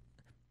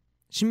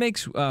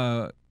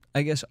I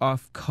guess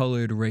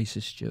off-colored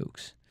racist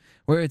jokes,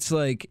 where it's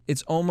like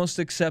it's almost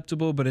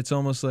acceptable, but it's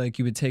almost like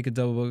you would take a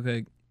double look.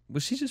 Like,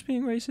 was she just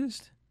being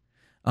racist?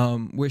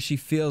 Where she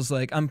feels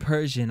like I'm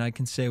Persian, I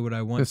can say what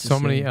I want. There's so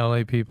many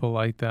LA people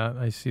like that.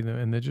 I see them,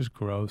 and they're just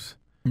gross.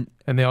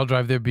 And they all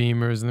drive their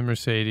Beamers and the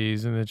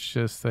Mercedes, and it's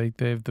just like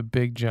they have the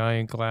big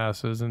giant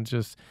glasses, and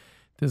just.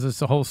 There's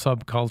this whole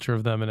subculture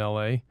of them in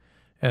L.A.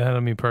 And I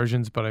don't mean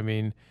Persians, but I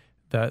mean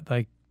that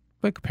like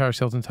a Paris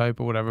Hilton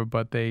type or whatever.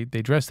 But they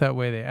dress that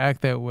way, they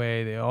act that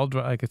way. They all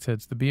drive, like I said,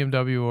 it's the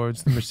BMW or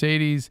it's the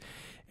Mercedes,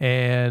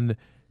 and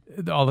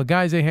all the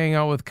guys they hang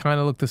out with kind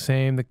of look the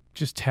same. They're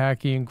just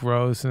tacky and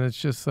gross, and it's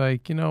just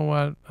like, you know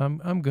what?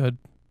 I'm good.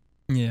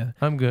 Yeah,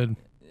 I'm good.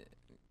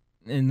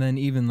 And then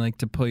even like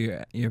to pull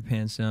your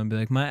pants down, and be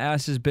like, my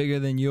ass is bigger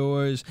than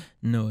yours.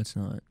 No, it's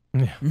not.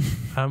 Yeah.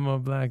 I'm more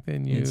black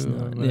than you. It's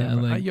not. Yeah,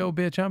 like, yo,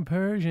 bitch, I'm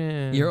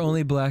Persian. You're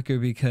only blacker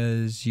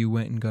because you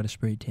went and got a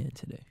spray tan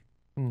today.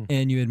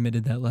 And you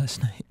admitted that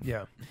last night.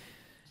 Yeah.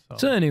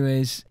 So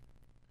anyways,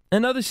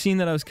 another scene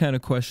that I was kind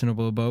of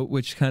questionable about,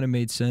 which kind of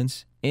made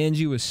sense.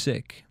 Angie was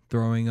sick,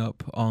 throwing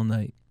up all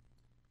night.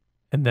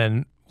 And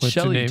then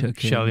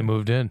Shelly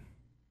moved in.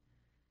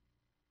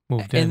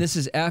 And this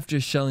is after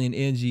Shelly and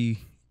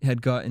Angie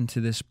had gotten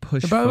to this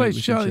push. By the way,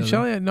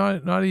 Shelly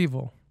not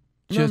evil.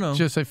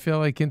 Just I feel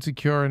like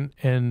insecure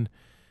and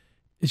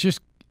it's just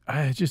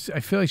I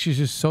feel like she's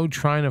just so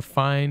trying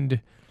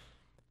to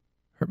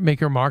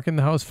make her mark in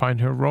the house, find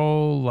her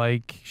role.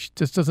 Like she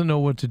just doesn't know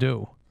what to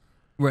do.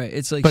 Right.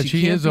 It's like but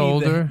she is can't be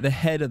older, the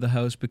head of the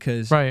house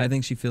because I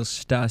think she feels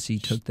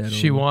Stassi took that over.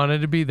 She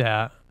wanted to be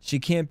that. She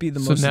can't be the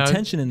most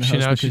attention in the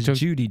house because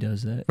Judy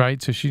does that. Right.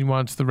 So she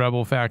wants the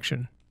rebel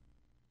faction.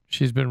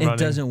 She's been running. It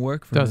doesn't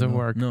work for her. Doesn't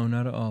work. No,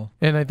 not at all.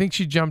 And I think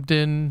she jumped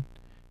in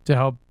to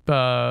help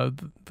the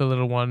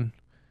little one.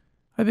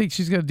 I think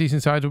she's got a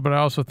decent side to it, but I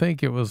also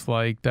think it was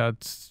like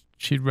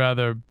she'd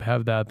rather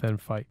have that than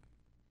fight.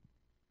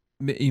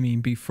 You mean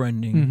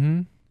befriending?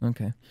 Mm-hmm.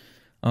 Okay.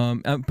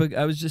 But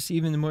I was just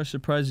even more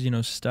surprised,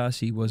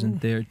 Stassi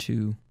wasn't there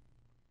to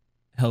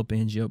help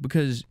Angie out,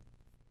 because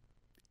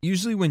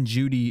usually when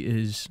Judy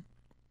is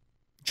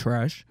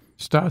trash,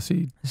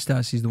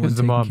 Stassi's the one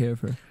taking care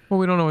of her. Well,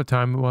 we don't know what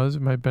time it was.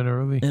 It might have been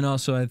early. And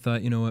also I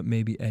thought,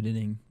 maybe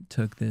editing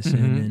took this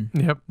in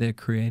and they're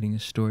creating a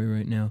story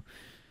right now.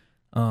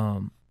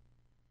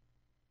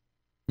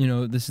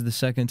 This is the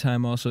second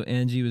time also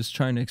Angie was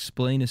trying to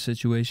explain a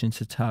situation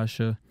to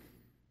Tasha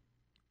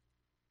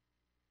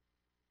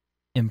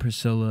and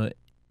Priscilla,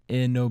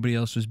 and nobody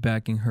else was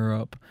backing her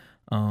up.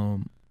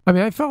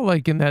 I felt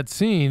like in that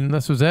scene,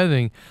 this was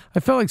editing, I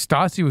felt like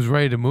Stassi was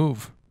ready to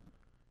move.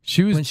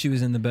 When she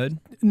was in the bed?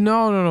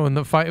 No. In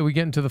the fight, we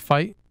get into the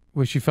fight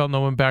where she felt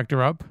no one backed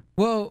her up.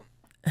 Well,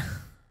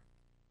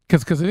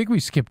 because I think we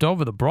skipped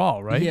over the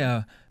brawl, right?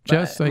 Yeah.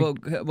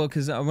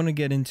 Because I want to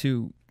get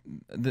into.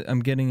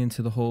 I'm getting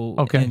into the whole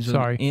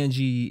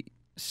Angie,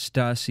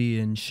 Stassi,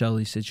 and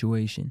Shelly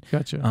situation.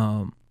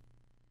 Gotcha.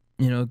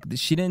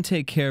 She didn't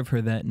take care of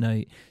her that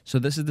night, so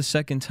this is the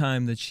second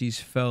time that she's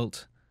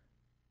felt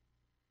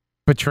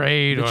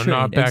betrayed or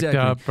not backed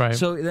up. Right.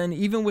 So then,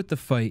 even with the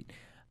fight,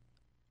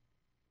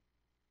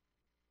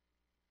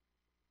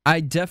 I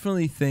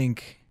definitely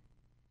think,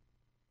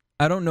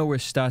 I don't know where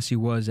Stassi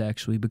was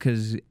actually,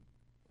 because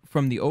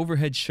from the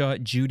overhead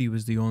shot, Judy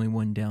was the only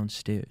one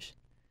downstairs.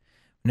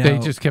 Now, they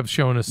just kept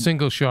showing a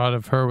single shot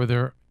of her with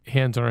her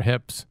hands on her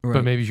hips, Right.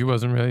 but maybe she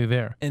wasn't really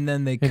there. And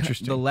then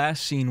Interesting. the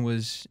last scene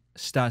was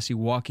Stassi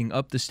walking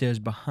up the stairs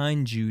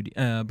behind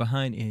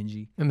behind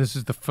Angie And this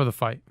is for the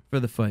fight. for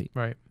the fight.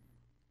 Right.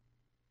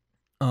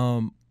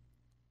 And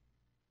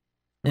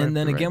Right,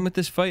 then right. again with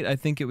this fight, I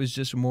think it was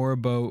just more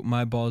about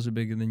my balls are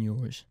bigger than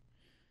yours.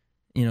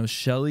 You know,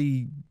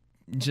 Shelly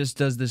just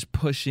does this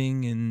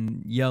pushing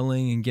and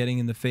yelling and getting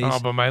in the face. Oh,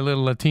 but my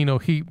little Latino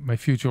heat, my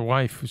future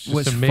wife, was just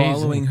was amazing.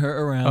 following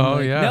her around. Oh,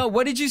 like, yeah. No,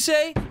 what did you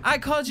say? I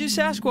called you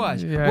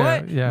Sasquatch. Yeah,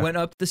 what? yeah. Went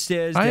up the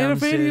stairs, I down ain't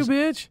the afraid of you,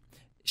 stairs. bitch.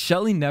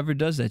 Shelly never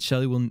does that.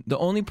 The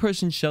only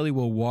person Shelly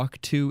will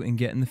walk to and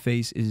get in the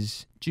face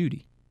is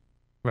Judy.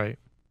 Right.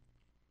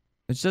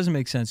 Which doesn't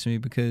make sense to me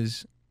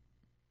because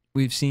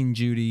we've seen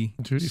Judy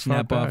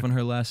snap fought off back. on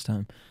her last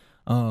time.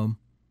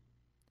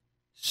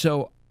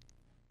 So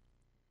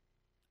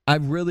I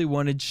really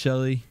wanted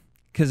Shelly,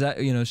 because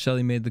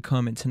Shelly made the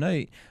comment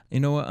tonight, you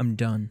know what, I'm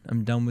done.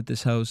 I'm done with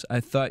this house. I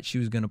thought she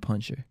was going to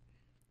punch her.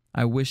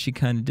 I wish she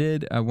kind of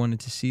did. I wanted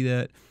to see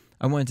that.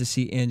 I wanted to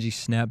see Angie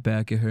snap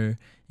back at her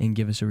and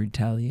give us a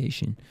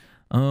retaliation.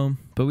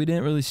 But we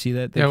didn't really see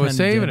that. They Yeah, we're kinda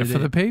saving it deaded for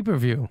the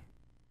pay-per-view.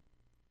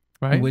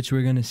 Right? which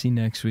we're going to see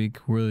next week.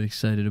 We're really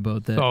excited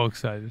about that. So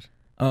excited.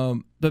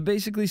 But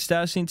basically,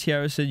 Stassi and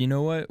Tiara said, you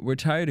know what? We're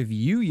tired of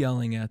you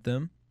yelling at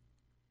them.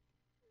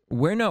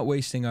 We're not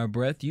wasting our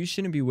breath. You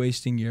shouldn't be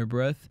wasting your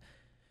breath.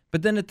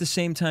 But then at the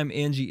same time,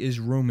 Angie is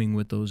rooming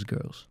with those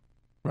girls.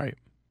 Right.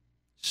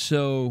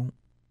 So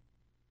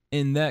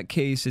in that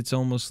case, it's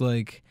almost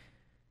like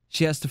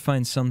she has to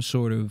find some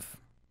sort of...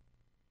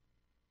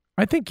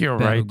 I think you're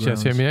right,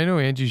 Jesse. I Battlegrounds. mean, I know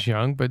Angie's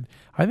young, but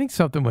I think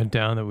something went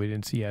down that we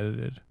didn't see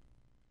edited.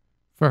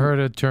 For her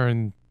to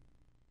turn...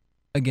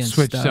 against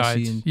switch Stassi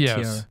sides. and Yes.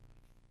 Tiara.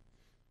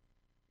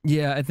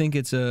 Yeah, I think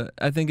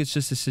it's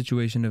just a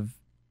situation of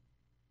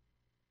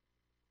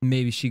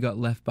maybe she got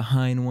left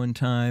behind one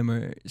time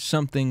or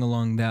something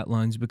along that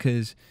lines,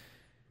 because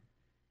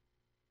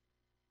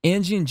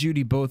Angie and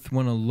Judy both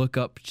want to look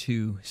up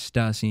to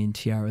Stassi and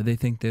Tiara. They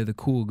think they're the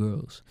cool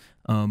girls.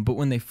 But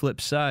when they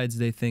flip sides,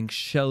 they think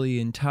Shelly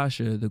and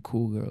Tasha are the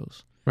cool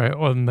girls. Right.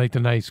 Or like the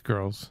nice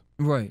girls.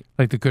 Right.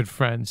 Like the good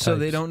friend So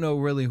they types. don't know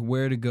really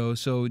where to go.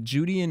 So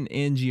Judy and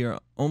Angie are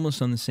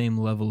almost on the same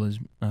level as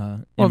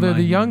Well, they're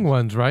the young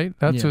ones, right?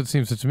 That's Yeah. what it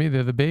seems to me.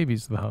 They're the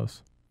babies of the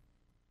house.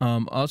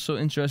 Also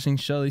interesting,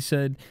 Shelly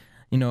said,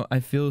 I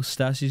feel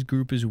Stassi's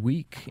group is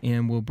weak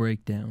and will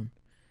break down.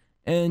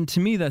 And to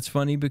me, that's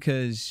funny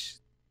because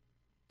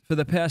for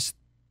the past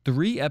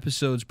 3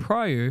 episodes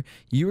prior,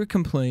 you were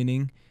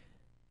complaining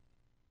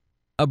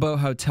about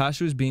how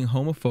Tasha was being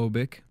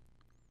homophobic,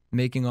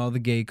 making all the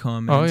gay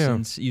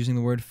comments and using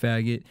the word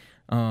faggot.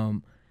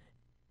 And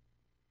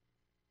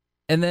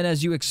then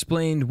as you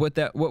explained what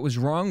was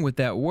wrong with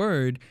that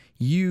word,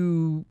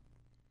 you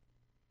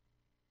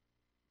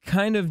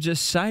kind of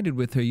just sided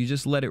with her. You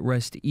just let it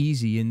rest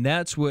easy. And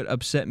that's what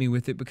upset me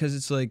with it, because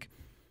it's like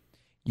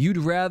you'd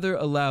rather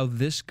allow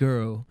this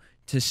girl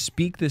to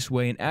speak this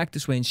way and act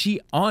this way, and she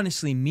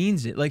honestly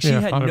means it. Like, she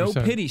had no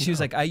 100%. pity. She was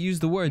like, I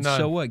used the words, None.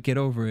 so what? Get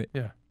over it.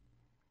 Yeah.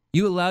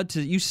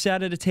 You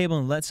sat at a table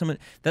and let someone,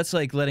 that's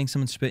like letting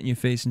someone spit in your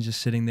face and just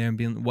sitting there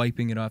and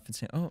wiping it off and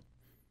saying, oh,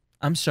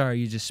 I'm sorry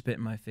you just spit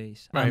in my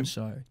face. I'm Right.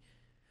 sorry.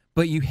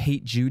 But you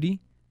hate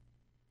Judy?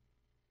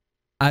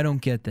 I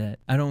don't get that.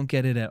 I don't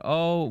get it at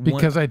all.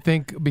 Because I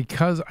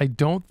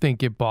don't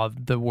think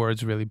the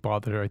words really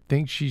bothered her. I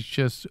think she's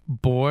just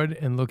bored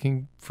and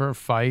looking for a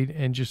fight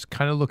and just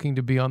kind of looking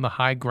to be on the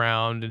high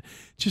ground and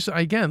just,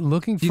 again,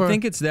 looking for... Do you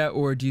think it's that,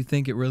 or do you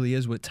think it really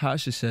is what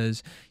Tasha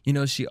says?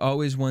 She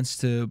always wants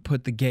to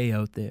put the gay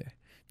out there.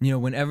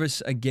 Whenever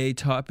a gay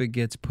topic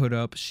gets put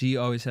up, she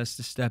always has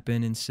to step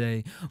in and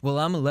say, well,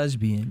 I'm a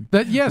lesbian.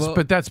 But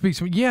that speaks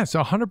to me. Yes,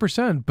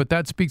 100%. But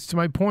that speaks to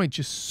my point.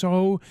 Just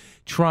so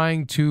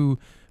trying to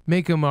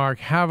make a mark,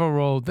 have a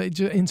role. They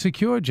just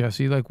insecure,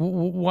 Jesse. Like,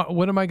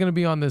 what am I going to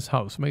be on this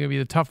house? Am I going to be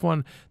the tough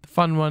one, the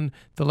fun one,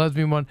 the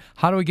lesbian one?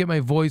 How do I get my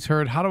voice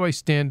heard? How do I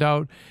stand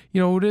out? You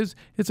know what it is?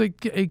 It's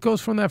like, it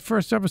goes from that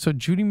first episode.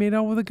 Judy made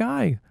out with a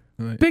guy.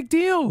 Right. Big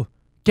deal.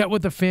 Get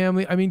with the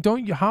family. I mean,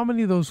 how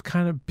many of those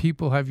kind of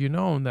people have you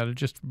known that are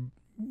just,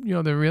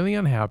 they're really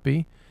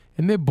unhappy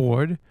and they're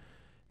bored.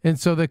 And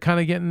so they're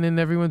kind of getting in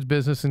everyone's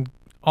business and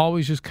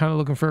always just kind of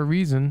looking for a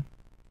reason,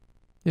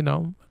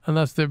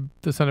 unless they're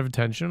the center of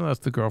attention, unless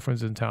the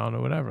girlfriend's in town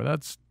or whatever.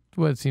 That's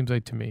what it seems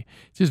like to me.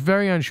 Just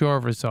very unsure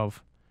of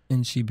herself.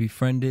 And she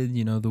befriended,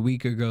 the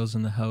weaker girls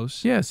in the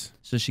house. Yes.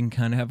 So she can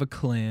kind of have a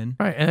clan.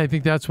 Right. And I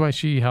think that's why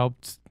she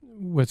helped,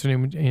 what's her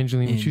name,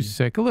 Angeline, when she was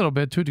sick, a little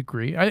bit, to a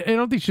degree. I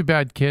don't think she's a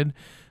bad kid.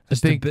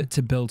 Just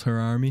to build her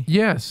army?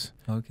 Yes.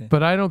 Okay.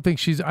 But I don't think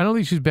she's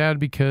bad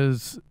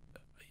because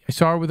I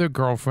saw her with her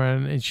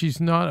girlfriend, and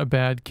she's not a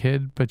bad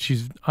kid, but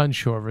she's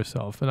unsure of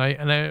herself. And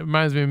it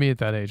reminds me of me at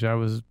that age. I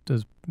was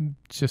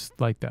just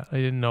like that. I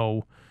didn't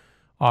know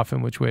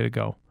often which way to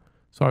go.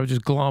 So I would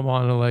just glom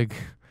on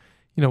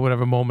to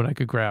whatever moment I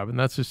could grab. And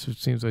that's just what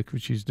seems like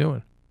what she's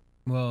doing.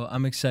 Well,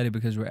 I'm excited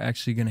because we're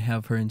actually going to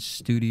have her in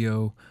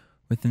studio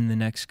within the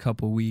next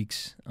couple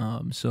weeks.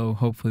 So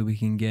hopefully we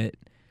can get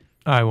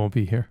I won't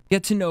be here.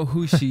 Get to know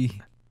who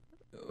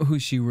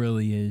she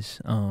really is.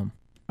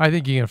 I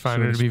think you're gonna find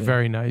So her to to be speak.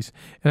 very nice,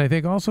 and I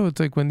think also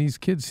it's like when these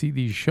kids see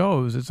these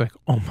shows, it's like,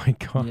 oh my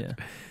god. Yeah,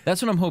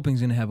 that's what I'm hoping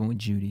is gonna happen with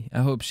Judy. I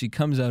hope she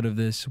comes out of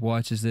this,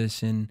 watches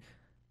this, and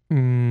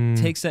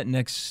takes that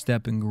next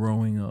step in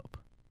growing up.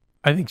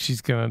 I think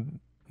she's gonna.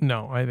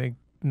 No, I think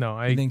no.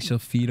 I think she'll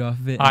feed off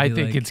of it. And I be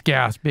think like, it's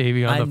gas,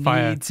 baby, on I the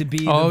fire. need to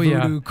be Oh, the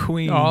yeah. voodoo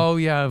queen. Oh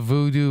yeah,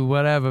 voodoo,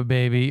 whatever,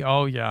 baby.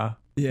 Oh yeah.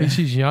 Yeah. And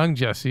she's young,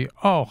 Jesse.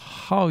 Oh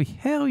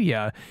hell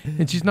yeah.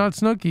 And she's not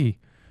Snooki.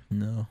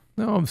 No.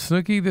 No, I'm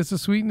Snooki. There's a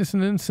sweetness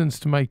and innocence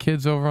to my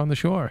kids over on the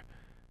shore.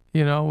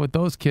 You know, with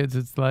those kids,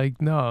 it's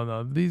like,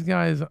 no, these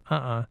guys,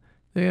 They're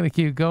gonna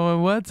keep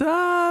going. What's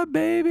up,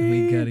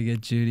 baby? We gotta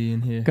get Judy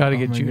in here. Gotta Oh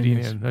get my Judy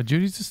goodness. in. Now,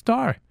 Judy's a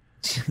star.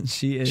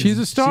 She is. She's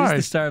a star. She's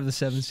the star of the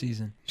 7th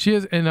season. She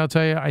is, and I'll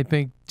tell you, I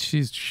think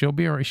she'll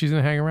be. She's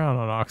gonna hang around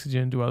on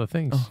Oxygen, do other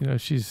things. Oh. You know,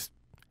 she's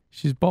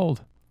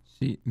bold.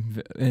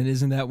 And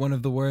isn't that one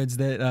of the words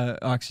that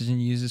Oxygen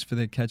uses for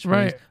their catchphrase?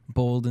 Right.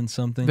 Bold and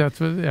something. That's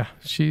what. Yeah,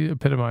 she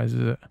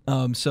epitomizes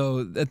it.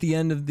 So at the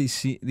end of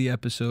the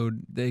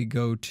episode, they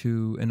go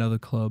to another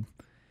club,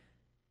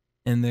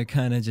 and they're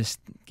kind of just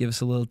give us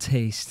a little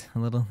taste, a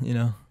little,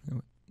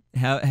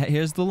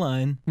 here's the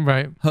line,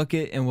 Right. hook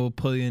it, and we'll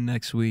pull you in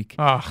next week.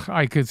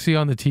 I could see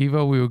on the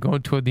TiVo we were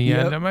going toward the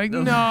Yep. end. I'm like,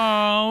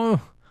 no.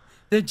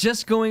 They're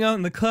just going out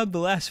in the club the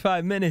last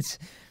 5 minutes.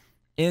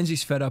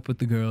 Angie's fed up with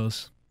the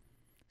girls.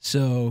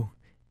 So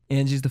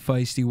Angie's the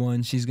feisty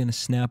one. She's gonna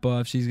snap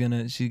off. She's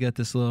got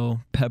this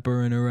little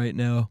pepper in her right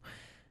now.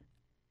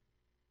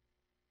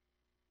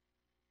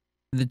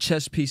 The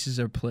chess pieces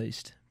are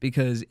placed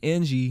because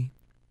Angie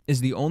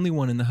is the only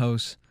one in the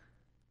house,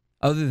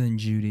 other than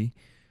Judy.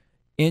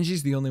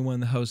 Angie's the only one in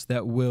the house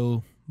that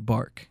will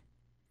bark.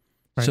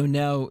 Right. So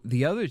now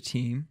the other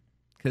team,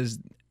 because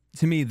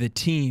to me the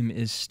team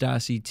is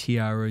Stassi,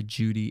 Tiara,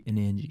 Judy, and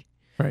Angie.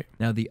 Right.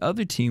 Now the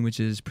other team, which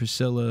is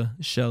Priscilla,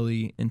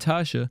 Shelly, and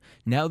Tasha,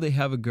 now they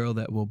have a girl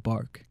that will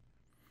bark.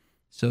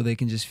 So they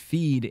can just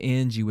feed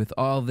Angie with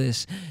all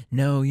this,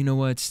 no, you know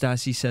what,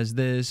 Stassi says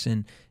this,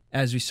 and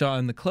as we saw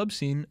in the club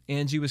scene,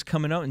 Angie was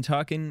coming out and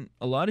talking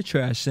a lot of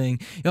trash, saying,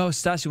 oh,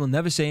 Stassi will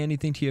never say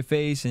anything to your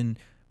face, and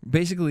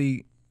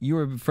basically you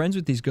were friends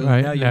with these girls,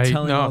 Right. and now you're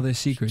telling all their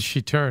secrets.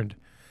 She turned,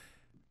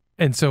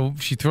 and so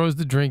she throws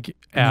the drink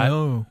at.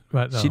 No,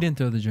 But no. she didn't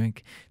throw the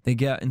drink. They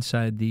got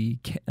inside the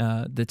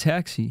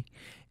taxi,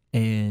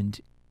 and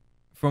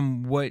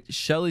from what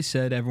Shelly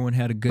said, everyone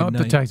had a good Not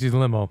night. the taxi's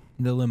limo.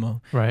 The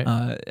limo. Right.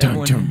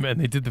 Dun, Dun, and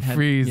they did the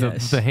freeze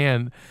of the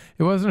hand.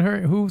 It wasn't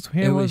her. Whose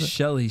hand It was was it?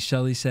 Shelly.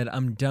 Shelly said,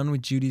 I'm done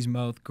with Judy's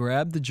mouth.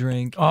 Grabbed the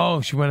drink,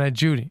 Oh, she went at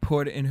Judy.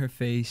 poured it in her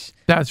face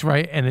That's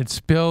right, and it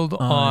spilled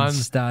on on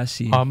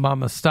Stassi.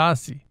 Mama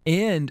Stassi.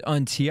 And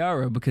on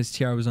Tiara, because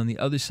Tiara was on the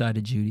other side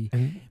of Judy.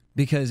 And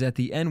Because at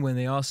the end, when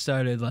they all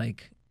started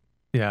like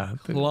yeah,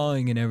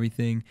 clawing and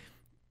everything,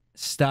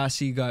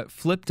 Stassi got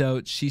flipped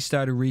out. She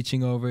started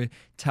reaching over.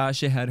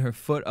 Tasha had her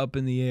foot up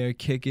in the air,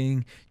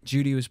 kicking.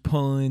 Judy was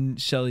pulling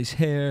Shelly's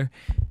hair.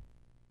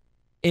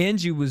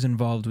 Angie was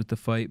involved with the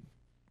fight,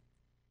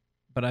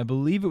 but I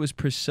believe it was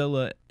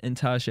Priscilla and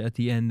Tasha at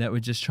the end that were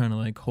just trying to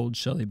like hold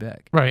Shelly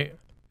back. right.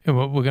 And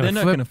what we're They're gonna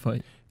not flip. going to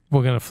fight.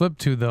 We're gonna flip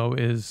to though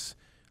is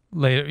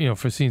later.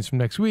 For scenes from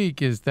next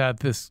week is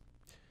that this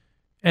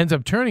ends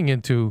up turning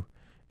into.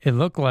 It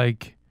looked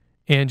like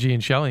Angie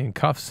and Shelly in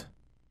cuffs.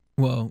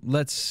 Well,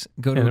 let's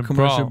go to And a a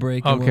commercial brawl.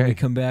 break, and when Okay. we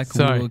come back,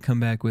 Sorry. we will come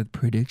back with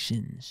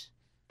predictions.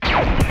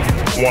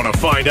 Want to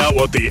find out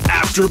what the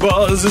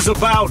AfterBuzz is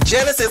about?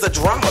 Janice is a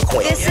drama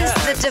queen. This is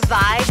the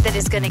divide that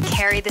is going to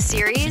carry the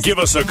series. Give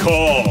us a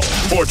call.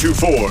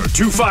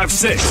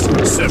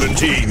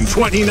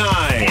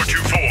 424-256-1729.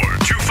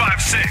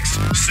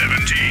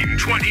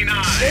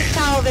 424-256-1729. It's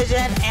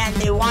television, and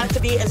they want it to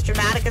be as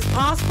dramatic as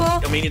possible.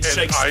 I mean, it's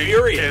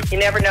Shakespearean. You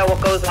never know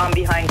what goes on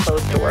behind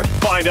closed doors.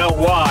 Find out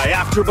why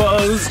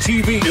AfterBuzz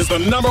TV is the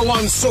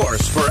 #1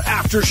 source for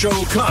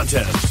after-show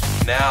content.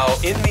 Now,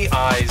 in the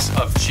eyes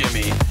of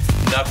Jimmy,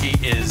 Nucky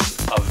is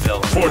a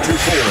villain.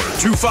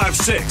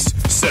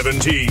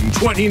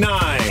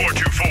 424-256-1729.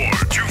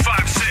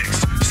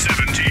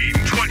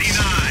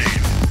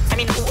 424-256-1729. I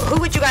mean, who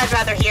would you guys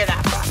rather hear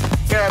that from?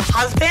 Your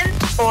husband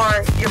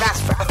or your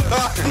best friend?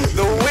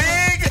 The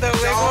wig! The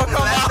wig will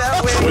come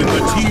out. When the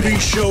TV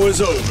show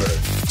is over,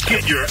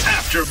 get your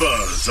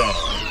AfterBuzz on.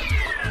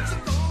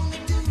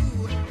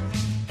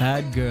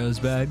 Bad girls,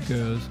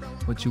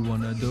 what you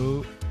wanna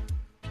do?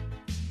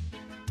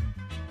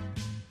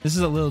 This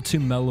is a little too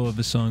mellow of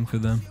a song for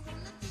them.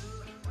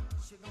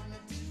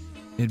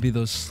 It'd be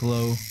those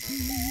slow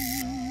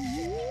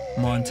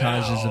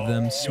montages of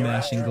them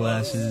smashing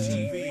glasses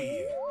and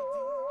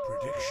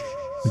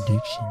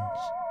predictions.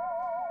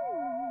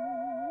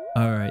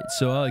 All right,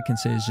 so all I can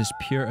say is just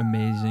pure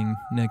amazing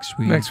next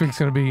week. Next week's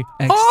gonna be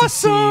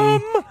Ecstasy.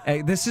 awesome.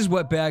 This is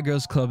what Bad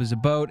Girls Club is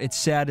about. It's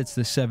sad it's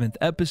the 7th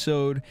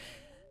episode.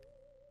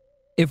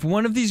 If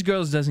one of these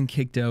girls doesn't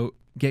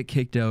get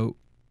kicked out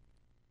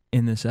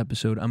in this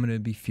episode, I'm going to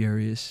be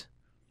furious.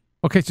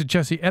 Okay, so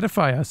Jesse,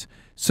 edify us.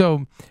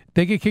 So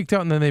they get kicked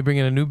out and then they bring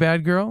in a new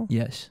bad girl?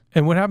 Yes.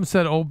 And what happens to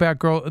that old bad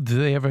girl? Do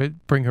they ever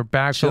bring her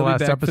back for the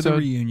last episode? For the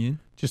reunion.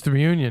 Just the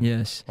reunion?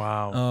 Yes.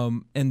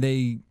 Wow. And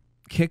they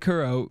kick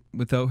her out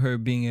without her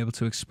being able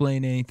to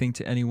explain anything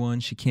to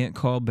anyone. She can't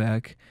call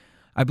back.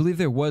 I believe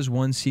there was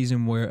one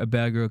season where a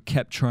bad girl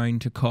kept trying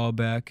to call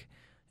back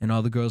and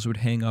all the girls would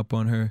hang up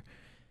on her,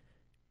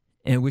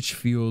 and which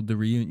fueled the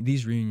reunion.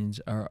 These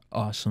reunions are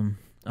awesome.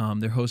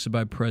 They're hosted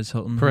by Perez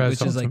Hilton,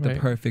 which is like the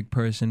perfect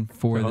person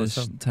for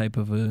this type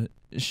of a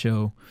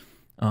show.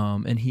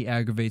 And he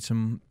aggravates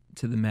them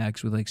to the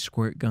max with like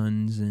squirt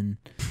guns and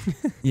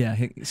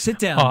sit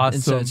down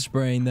and start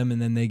spraying them,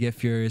 and then they get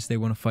furious. They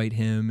want to fight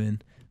him,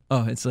 and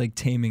it's like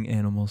taming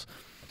animals.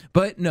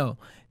 But no,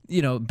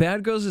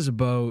 Bad Girls is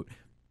about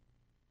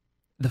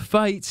the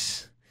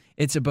fights.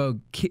 It's about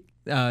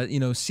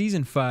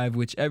season 5,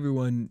 which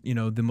everyone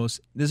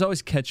there's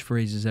always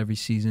catchphrases every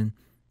season.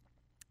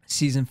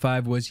 Season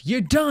 5 was,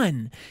 "You're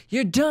done!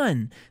 You're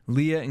done!"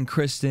 Leah and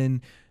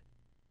Kristen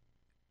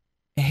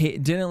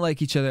didn't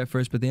like each other at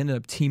first, but they ended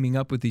up teaming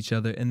up with each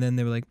other, and then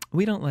they were like,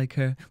 "We don't like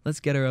her. Let's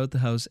get her out the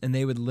house." And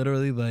they would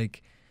literally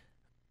like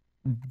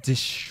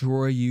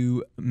destroy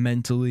you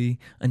mentally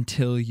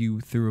until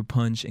you threw a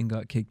punch and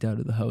got kicked out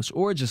of the house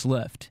or just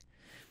left.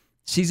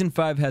 Season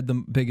 5 had the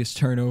biggest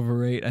turnover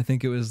rate. I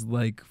think it was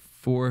like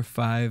 4 or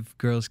 5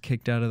 girls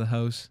kicked out of the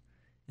house,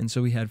 and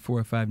so we had 4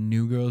 or 5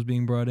 new girls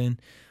being brought in.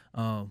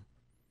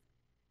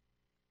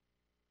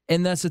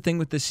 And that's the thing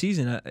with this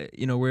season.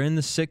 We're in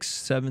the 6th,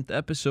 7th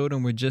episode,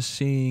 and we're just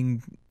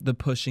seeing the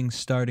pushing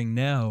starting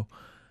now.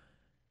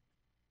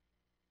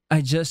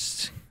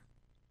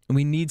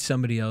 We need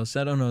somebody else.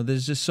 I don't know.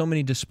 There's just so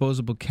many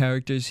disposable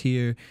characters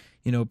here.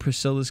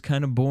 Priscilla's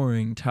kind of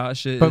boring.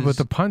 Tasha But with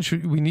the punch,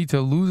 we need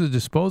to lose a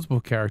disposable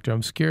character.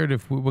 I'm scared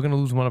if we're going to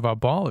lose one of our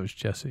ballers,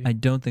 Jesse. I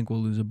don't think we'll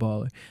lose a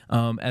baller.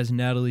 As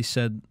Natalie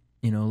said,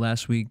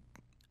 last week,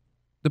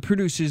 the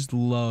producers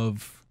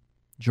love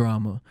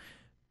drama.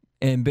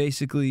 And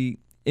basically,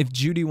 if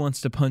Judy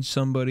wants to punch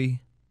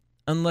somebody,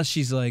 unless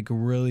she's like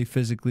really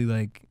physically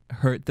like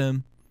hurt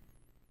them,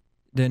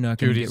 they're not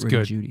going to get rid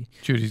of Judy.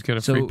 Judy's got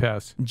a free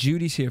pass.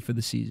 Judy's here for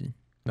the season.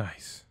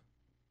 Nice.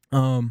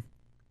 The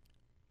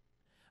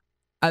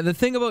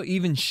thing about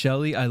even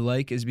Shelley I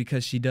like is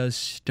because she does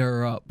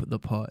stir up the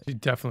pot. She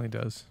definitely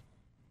does.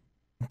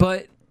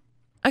 But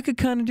I could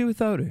kind of do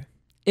without her.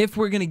 If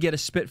we're going to get a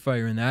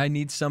Spitfire in there, I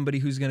need somebody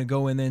who's going to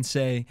go in there and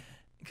say,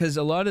 because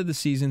a lot of the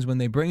seasons when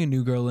they bring a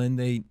new girl in,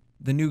 the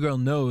new girl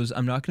knows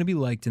I'm not going to be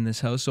liked in this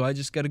house, so I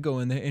just got to go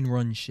in there and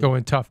run shit. Go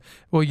in tough.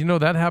 Well,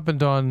 that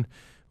happened on,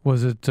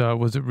 was it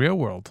Real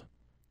World?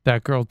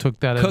 That girl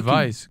took that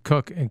advice.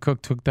 Cook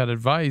took that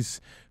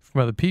advice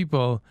from other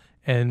people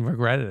and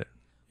regretted it.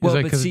 Well,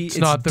 like, but see, it's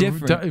not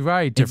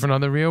different. Different on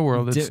the Real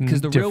World. It's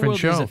because the Real World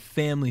show. is a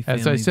family.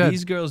 As I said,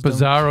 these girls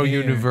bizarro don't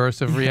care.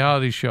 universe of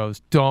reality shows.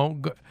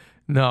 Don't go.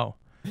 No,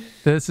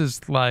 this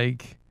is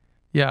like,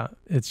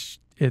 it's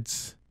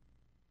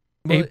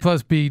A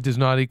plus B does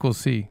not equal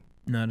C.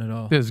 Not at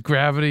all. There's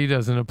gravity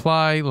doesn't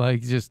apply.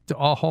 Like just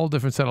a whole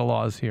different set of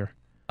laws here.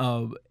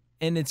 And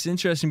it's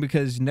interesting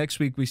because next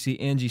week we see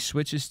Angie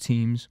switches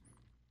teams.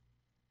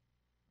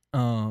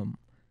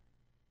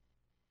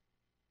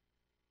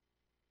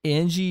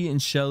 Angie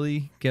and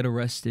Shelley get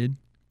arrested.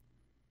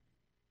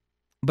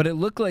 But it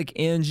looked like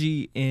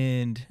Angie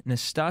and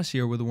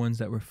Nastasia were the ones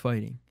that were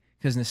fighting.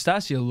 Because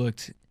Nastasia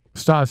looked...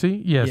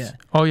 Stassi? Yes. Yeah.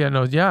 Oh,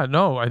 yeah.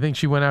 No. I think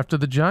she went after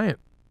the giant.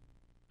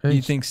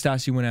 You think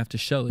Stassi went after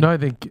Shelley? No, I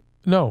think...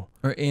 No.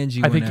 Or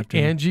Angie went after... I think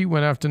Angie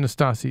went after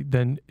Nastasi.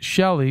 Then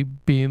Shelley,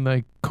 being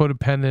like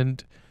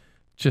codependent,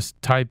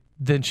 just type...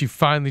 Then she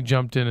finally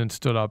jumped in and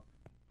stood up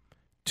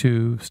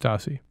to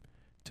Stassi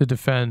to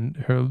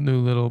defend her new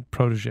little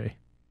protege.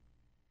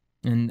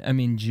 And, I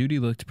mean, Judy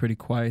looked pretty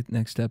quiet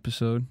next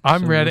episode.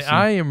 I'm ready.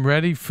 I am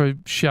ready for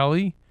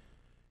Shelley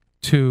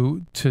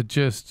to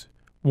just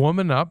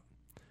woman up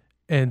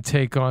and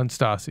take on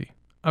Stassi.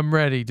 I'm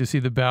ready to see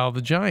the Battle of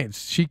the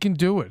Giants. She can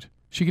do it.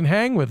 She can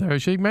hang with her.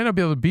 She might not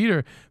be able to beat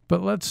her,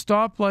 but let's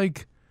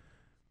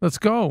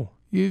go.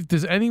 If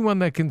there's anyone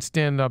that can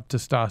stand up to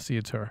Stassi,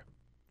 it's her.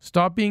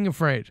 Stop being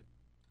afraid.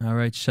 All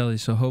right, Shelley.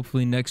 So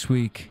hopefully next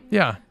week,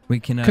 we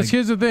can. Because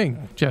here's the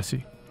thing,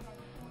 Jesse.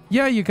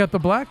 Yeah, you got the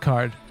black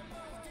card,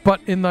 but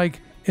in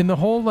the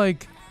whole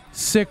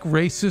sick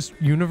racist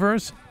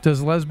universe,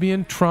 does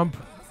lesbian trump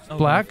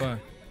black?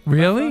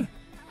 Really?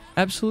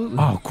 Absolutely.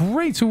 Oh,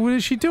 great. So what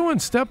is she doing?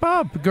 Step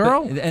up,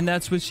 girl. And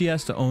that's what she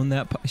has to own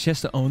that. She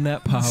has to own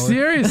that power.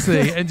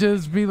 Seriously, and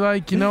just be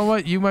like, you know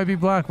what? You might be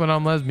black, but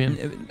I'm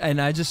lesbian.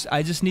 And I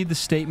just need the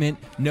statement.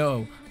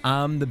 No,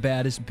 I'm the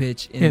baddest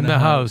bitch in the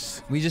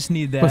house. We just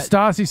need that. But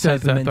Stassi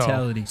says that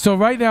mentality. Though. So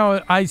right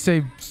now, I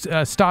say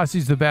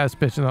Stassi's the baddest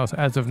bitch in the house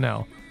as of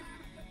now.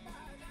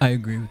 I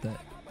agree with that.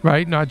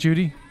 Right? Not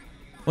Judy.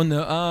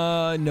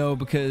 Well, no,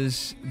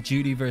 because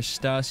Judy versus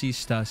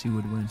Stassi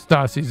would win.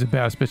 Stassi's the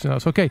baddest bitch in the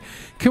house. Okay,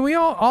 can we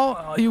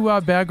all you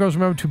bad girls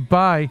remember to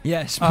buy?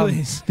 Yes,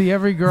 please. The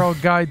Every Girl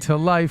Guide to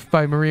Life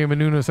by Maria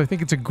Menounos. I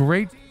think it's a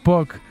great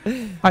book.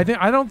 I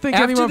don't think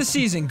after anyone the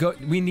season,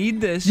 we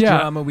need this yeah.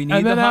 drama. We need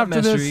and then the hot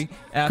after mystery. This,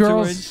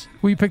 Afterwards, girls,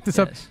 we picked this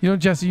up. You know,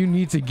 Jesse, you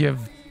need to give.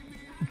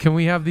 Can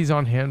we have these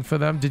on hand for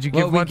them? Did you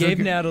give one? We gave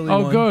Natalie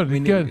one. Oh, good,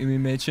 good. We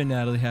made sure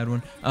Natalie had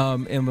one.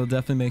 And we'll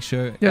definitely make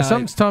sure. Yeah,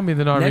 something's telling me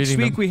they're not reading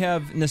them. Next week we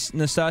have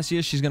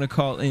Nastasia. She's going to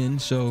call in,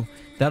 so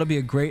that'll be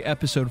a great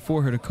episode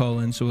for her to call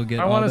in, so we'll get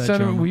all that send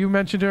drama. her. Will you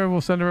mention to her?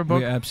 We'll send her a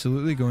book. We're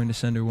absolutely going to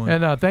send her one.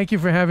 And thank you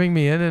for having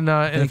me in. And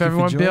if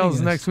everyone bails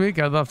next week,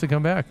 I'd love to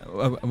come back.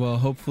 Well,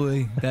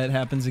 hopefully that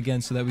happens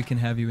again so that we can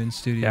have you in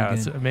studio again. Yeah,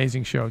 it's an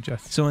amazing show,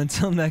 Jess. So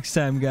until next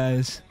time,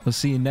 guys, we'll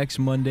see you next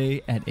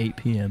Monday at 8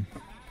 p.m.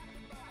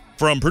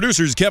 From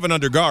producers Kevin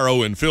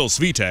Undergaro and Phil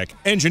Svitek,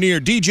 engineer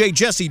DJ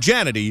Jesse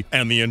Janity,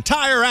 and the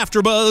entire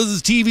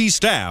AfterBuzz TV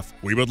staff,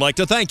 we would like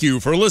to thank you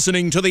for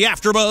listening to the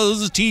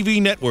AfterBuzz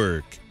TV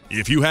network.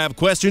 If you have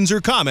questions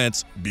or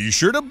comments, be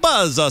sure to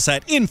buzz us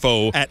at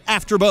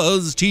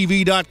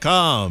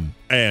info@AfterBuzzTV.com.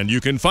 And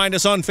you can find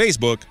us on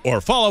Facebook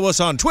or follow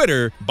us on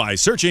Twitter by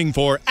searching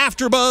for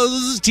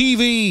AfterBuzz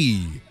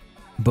TV.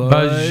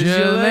 Buzz you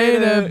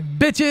later,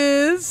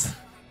 bitches!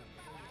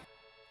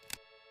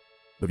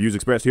 The views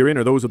expressed herein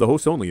are those of the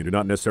hosts only and do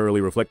not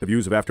necessarily reflect the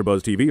views of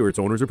AfterBuzz TV or its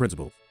owners or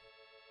principals.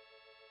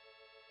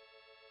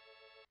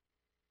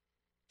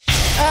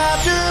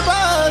 After